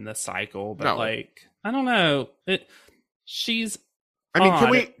to win the cycle, but No. like, I don't know. She's I mean,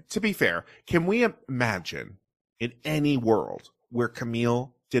 odd. to be fair, can we imagine in any world where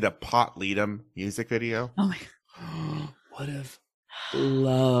Camille did a Pot Leadum music video? Oh my Would have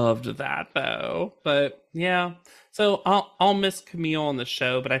loved that though. But yeah. So I'll miss Camille on the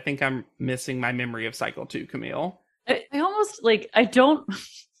show, but I think I'm missing my memory of Cycle 2 Camille. I almost I don't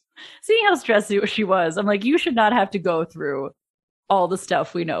seeing how stressed she was. I'm like, you should not have to go through all the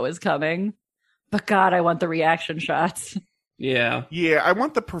stuff we know is coming. But God, I want the reaction shots. Yeah. Yeah, I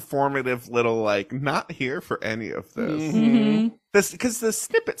want the performative little, not here for any of this. Mhm. Because the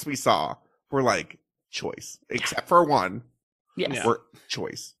snippets we saw were choice, except for one. Yes. Yeah. Were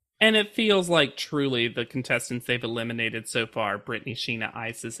choice. And it feels like truly the contestants they've eliminated so far, Brittany, Sheena,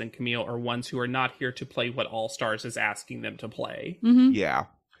 Isis, and Camille, are ones who are not here to play what All Stars is asking them to play. Mm-hmm. Yeah.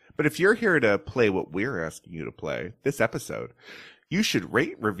 But if you're here to play what we're asking you to play this episode, you should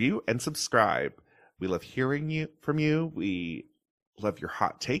rate, review, and subscribe. We love hearing from you. We love your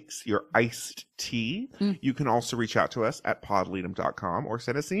hot takes, your iced tea. You can also reach out to us at podleadum.com or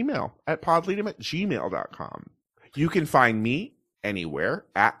send us an email at podleadum@gmail.com. You can find me anywhere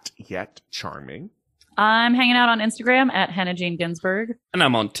at Yet Charming. I'm hanging out on Instagram at Hannah Jane Ginsburg. And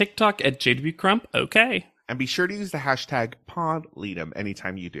I'm on TikTok at JW Crump. Okay. And be sure to use the hashtag podleadum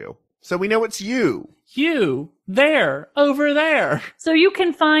anytime you do, so we know it's you. You, there, over there. So you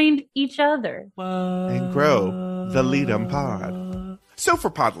can find each other. And grow the Leadum Pod. So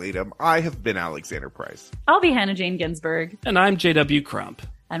for Podleadum, I have been Alexander Price. I'll be Hannah Jane Ginsburg. And I'm JW Crump.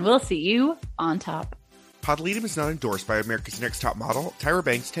 And we'll see you on top. Podleadum is not endorsed by America's Next Top Model, Tyra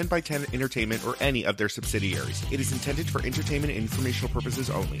Banks, 10x10 Entertainment, or any of their subsidiaries. It is intended for entertainment and informational purposes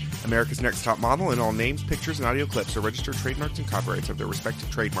only. America's Next Top Model and all names, pictures, and audio clips are registered trademarks and copyrights of their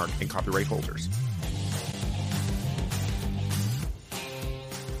respective trademark and copyright holders.